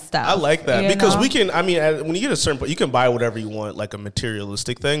kind of stuff. I like that you because know? we can. I mean, when you get a certain point, you can buy whatever you want, like a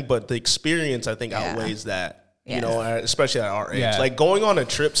materialistic thing. But the experience, I think, outweighs that. You Yes. know, especially at our age, Yeah. like going on a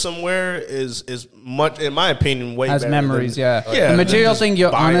trip somewhere is much, in my opinion, way Has better memories, than, yeah. The material than thing you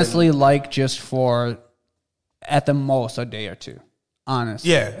just buying- honestly like just for at the most a day or two.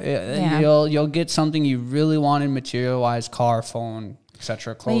 Honestly. Yeah. You'll get something you really wanted material wise, car, phone,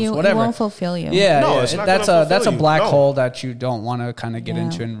 etc., But clothes, it whatever. won't fulfill you. Yeah, No, yeah. it's not That's gonna a fulfill you. black No. hole that you don't want to kind of get Yeah.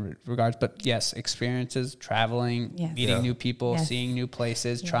 into in regards. But yes, experiences, traveling, Yes. meeting Yeah. new people, Yes. seeing new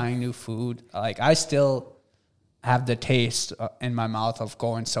places, trying new food. Like I still have the taste in my mouth of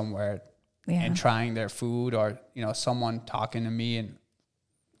going somewhere Yeah. and trying their food, or someone talking to me and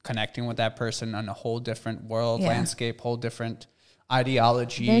connecting with that person on a whole different world, Yeah. landscape, whole different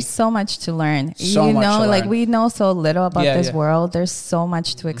ideology. There's so much to learn. So much to like learn. we know so little about Yeah, this yeah. world. There's so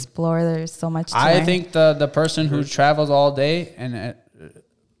much to explore. There's so much to I learn. think the person who travels all day and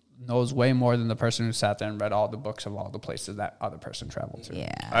knows way more than the person who sat there and read all the books of all the places that other person traveled to.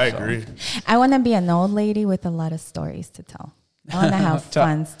 Yeah. I agree. I want to be an old lady with a lot of stories to tell. I want to have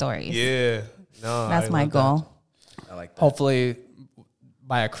fun stories. Yeah, no, That's I my love goal. I like that. Hopefully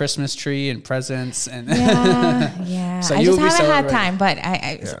buy a Christmas tree and presents and Yeah, yeah. So I you'll just be haven't had celebrating. time, but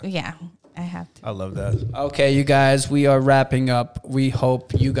I have to. I love that. Okay, you guys, we are wrapping up. We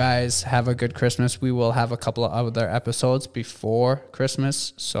hope you guys have a good Christmas. We will have a couple of other episodes before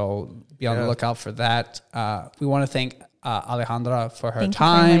Christmas, so be on the Yeah. lookout for that. We want to thank Alejandra for her Thank you for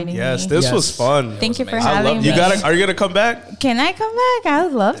time. inviting Yes, me. this Yes. was fun. Thank you for I having love me. you. Are you gonna come back? Can I come back? I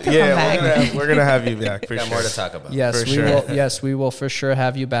would love to come back. We're gonna have you back for Got sure. more to talk about. Yes, For we sure. will. Yes, we will for sure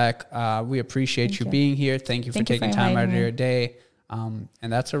have you back. We appreciate Thank you you. being here. Thank you for Thank you for taking time out of inviting me. your day.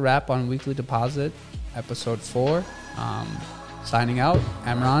 And that's a wrap on Weekly Deposit, episode 4. Signing out,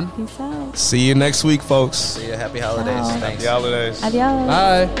 Amran. Peace out. See you next week, folks. See you. Happy holidays. Ciao. Thanks. Happy holidays. Adios.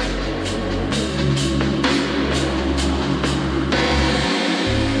 Bye.